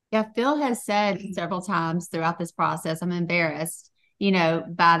 Yeah, Phil has said several times throughout this process, I'm embarrassed, by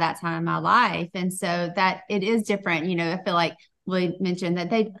that time in my life. And so that it is different. I feel like we mentioned that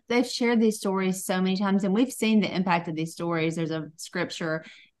they've shared these stories so many times, and we've seen the impact of these stories. There's a scripture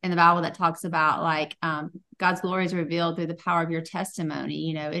in the Bible that talks about, like, God's glory is revealed through the power of your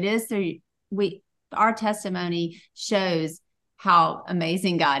testimony. It is through our testimony shows how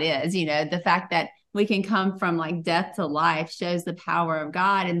amazing God is. The fact that we can come from like death to life shows the power of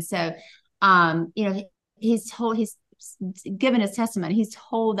God. And so, he's given his testimony. He's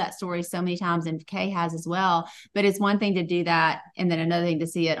told that story so many times, and Kay has as well. But it's one thing to do that, and then another thing to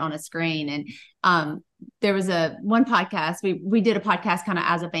see it on a screen. And there was one podcast, we did a podcast kind of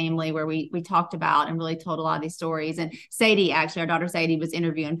as a family, where we talked about and really told a lot of these stories. And Sadie, actually, our daughter Sadie, was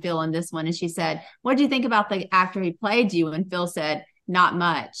interviewing Phil in this one, and she said, "What do you think about the actor who played you?" And Phil said, "Not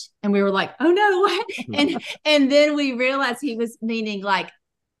much." And we were like, "Oh no, what?" and then we realized he was meaning, like,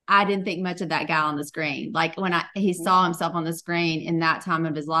 I didn't think much of that guy on the screen. Like, when he saw himself on the screen in that time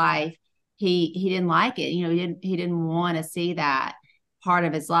of his life, he didn't like it. He didn't want to see that part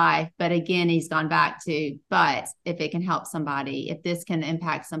of his life. But again, he's gone back to, but if it can help somebody, if this can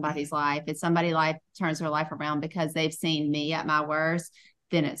impact somebody's life, if somebody's life turns their life around because they've seen me at my worst,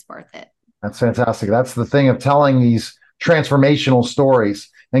 then it's worth it. That's fantastic. That's the thing of telling these transformational stories.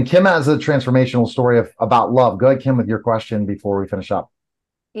 And Kim has a transformational story about love. Go ahead, Kim, with your question before we finish up.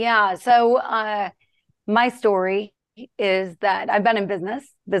 Yeah. So my story is that I've been in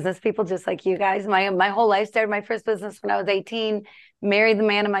business people just like you guys. My whole life. Started my first business when I was 18, married the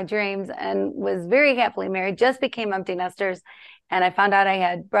man of my dreams, and was very happily married. Just became empty nesters. And I found out I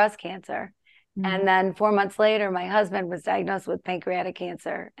had breast cancer. Mm-hmm. And then 4 months later, my husband was diagnosed with pancreatic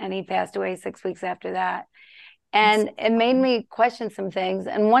cancer, and he passed away 6 weeks after that. And it made me question some things.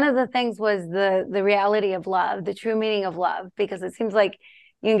 And one of the things was the reality of love, the true meaning of love, because it seems like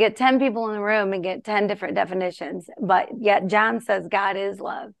you can get 10 people in the room and get 10 different definitions, but yet John says God is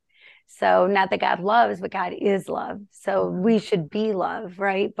love. So not that God loves, but God is love. So we should be love,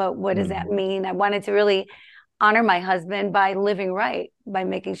 right? But what does that mean? I wanted to really honor my husband by living right, by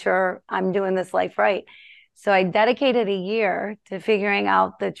making sure I'm doing this life right. So I dedicated a year to figuring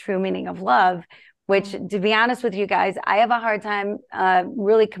out the true meaning of love, which, to be honest with you guys, I have a hard time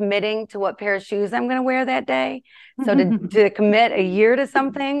really committing to what pair of shoes I'm going to wear that day. So to commit a year to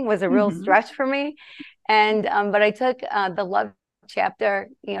something was a real stretch for me. And but I took the love chapter,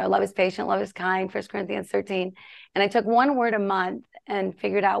 love is patient, love is kind, 1 Corinthians 13. And I took one word a month and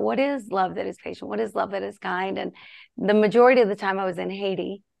figured out, what is love that is patient? What is love that is kind? And the majority of the time I was in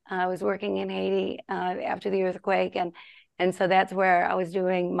Haiti. I was working in Haiti after the earthquake. And so that's where I was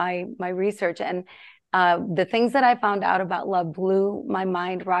doing my research. And the things that I found out about love blew my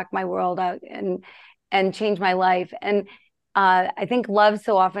mind, rocked my world out, and changed my life. And I think love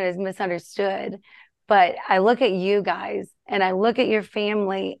so often is misunderstood. But I look at you guys and I look at your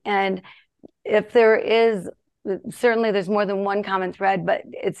family, and if there is, certainly there's more than one common thread, but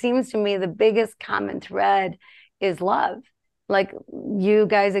it seems to me the biggest common thread is love. like you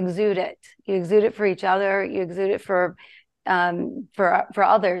guys exude it. You exude it for each other. You exude it for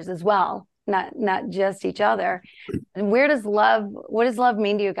others as well, not just each other. And what does love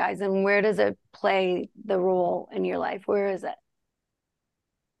mean to you guys? And where does it play the role in your life? Where is it?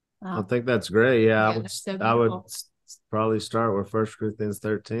 I think that's great. Yeah, so I would probably start with 1 Corinthians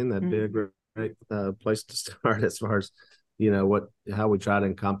 13. That'd be a great place to start as far as, how we try to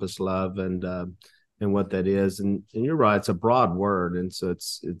encompass love and what that is. And you're right, it's a broad word. And so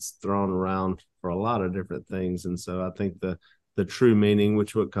it's thrown around for a lot of different things. And so I think the true meaning,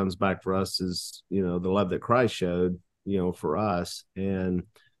 which what comes back for us is, the love that Christ showed, for us, and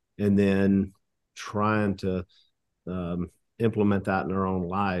then trying to implement that in our own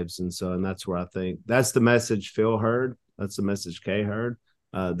lives. And that's where I think that's the message Phil heard. That's the message Kay heard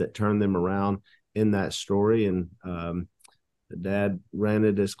that turned them around in that story. And Dad ran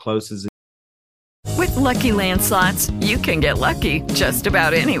it as close as With Lucky Land Slots, you can get lucky just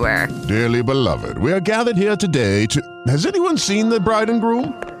about anywhere. Dearly beloved, we are gathered here today to... Has anyone seen the bride and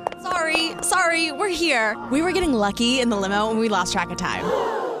groom? Sorry, we're here. We were getting lucky in the limo and we lost track of time.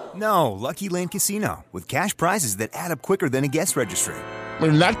 No, Lucky Land Casino, with cash prizes that add up quicker than a guest registry.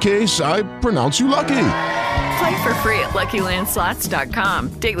 In that case, I pronounce you lucky. Play for free at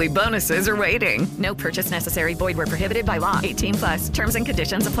LuckyLandSlots.com. Daily bonuses are waiting. No purchase necessary. Void where prohibited by law. 18+. Terms and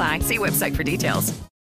conditions apply. See website for details.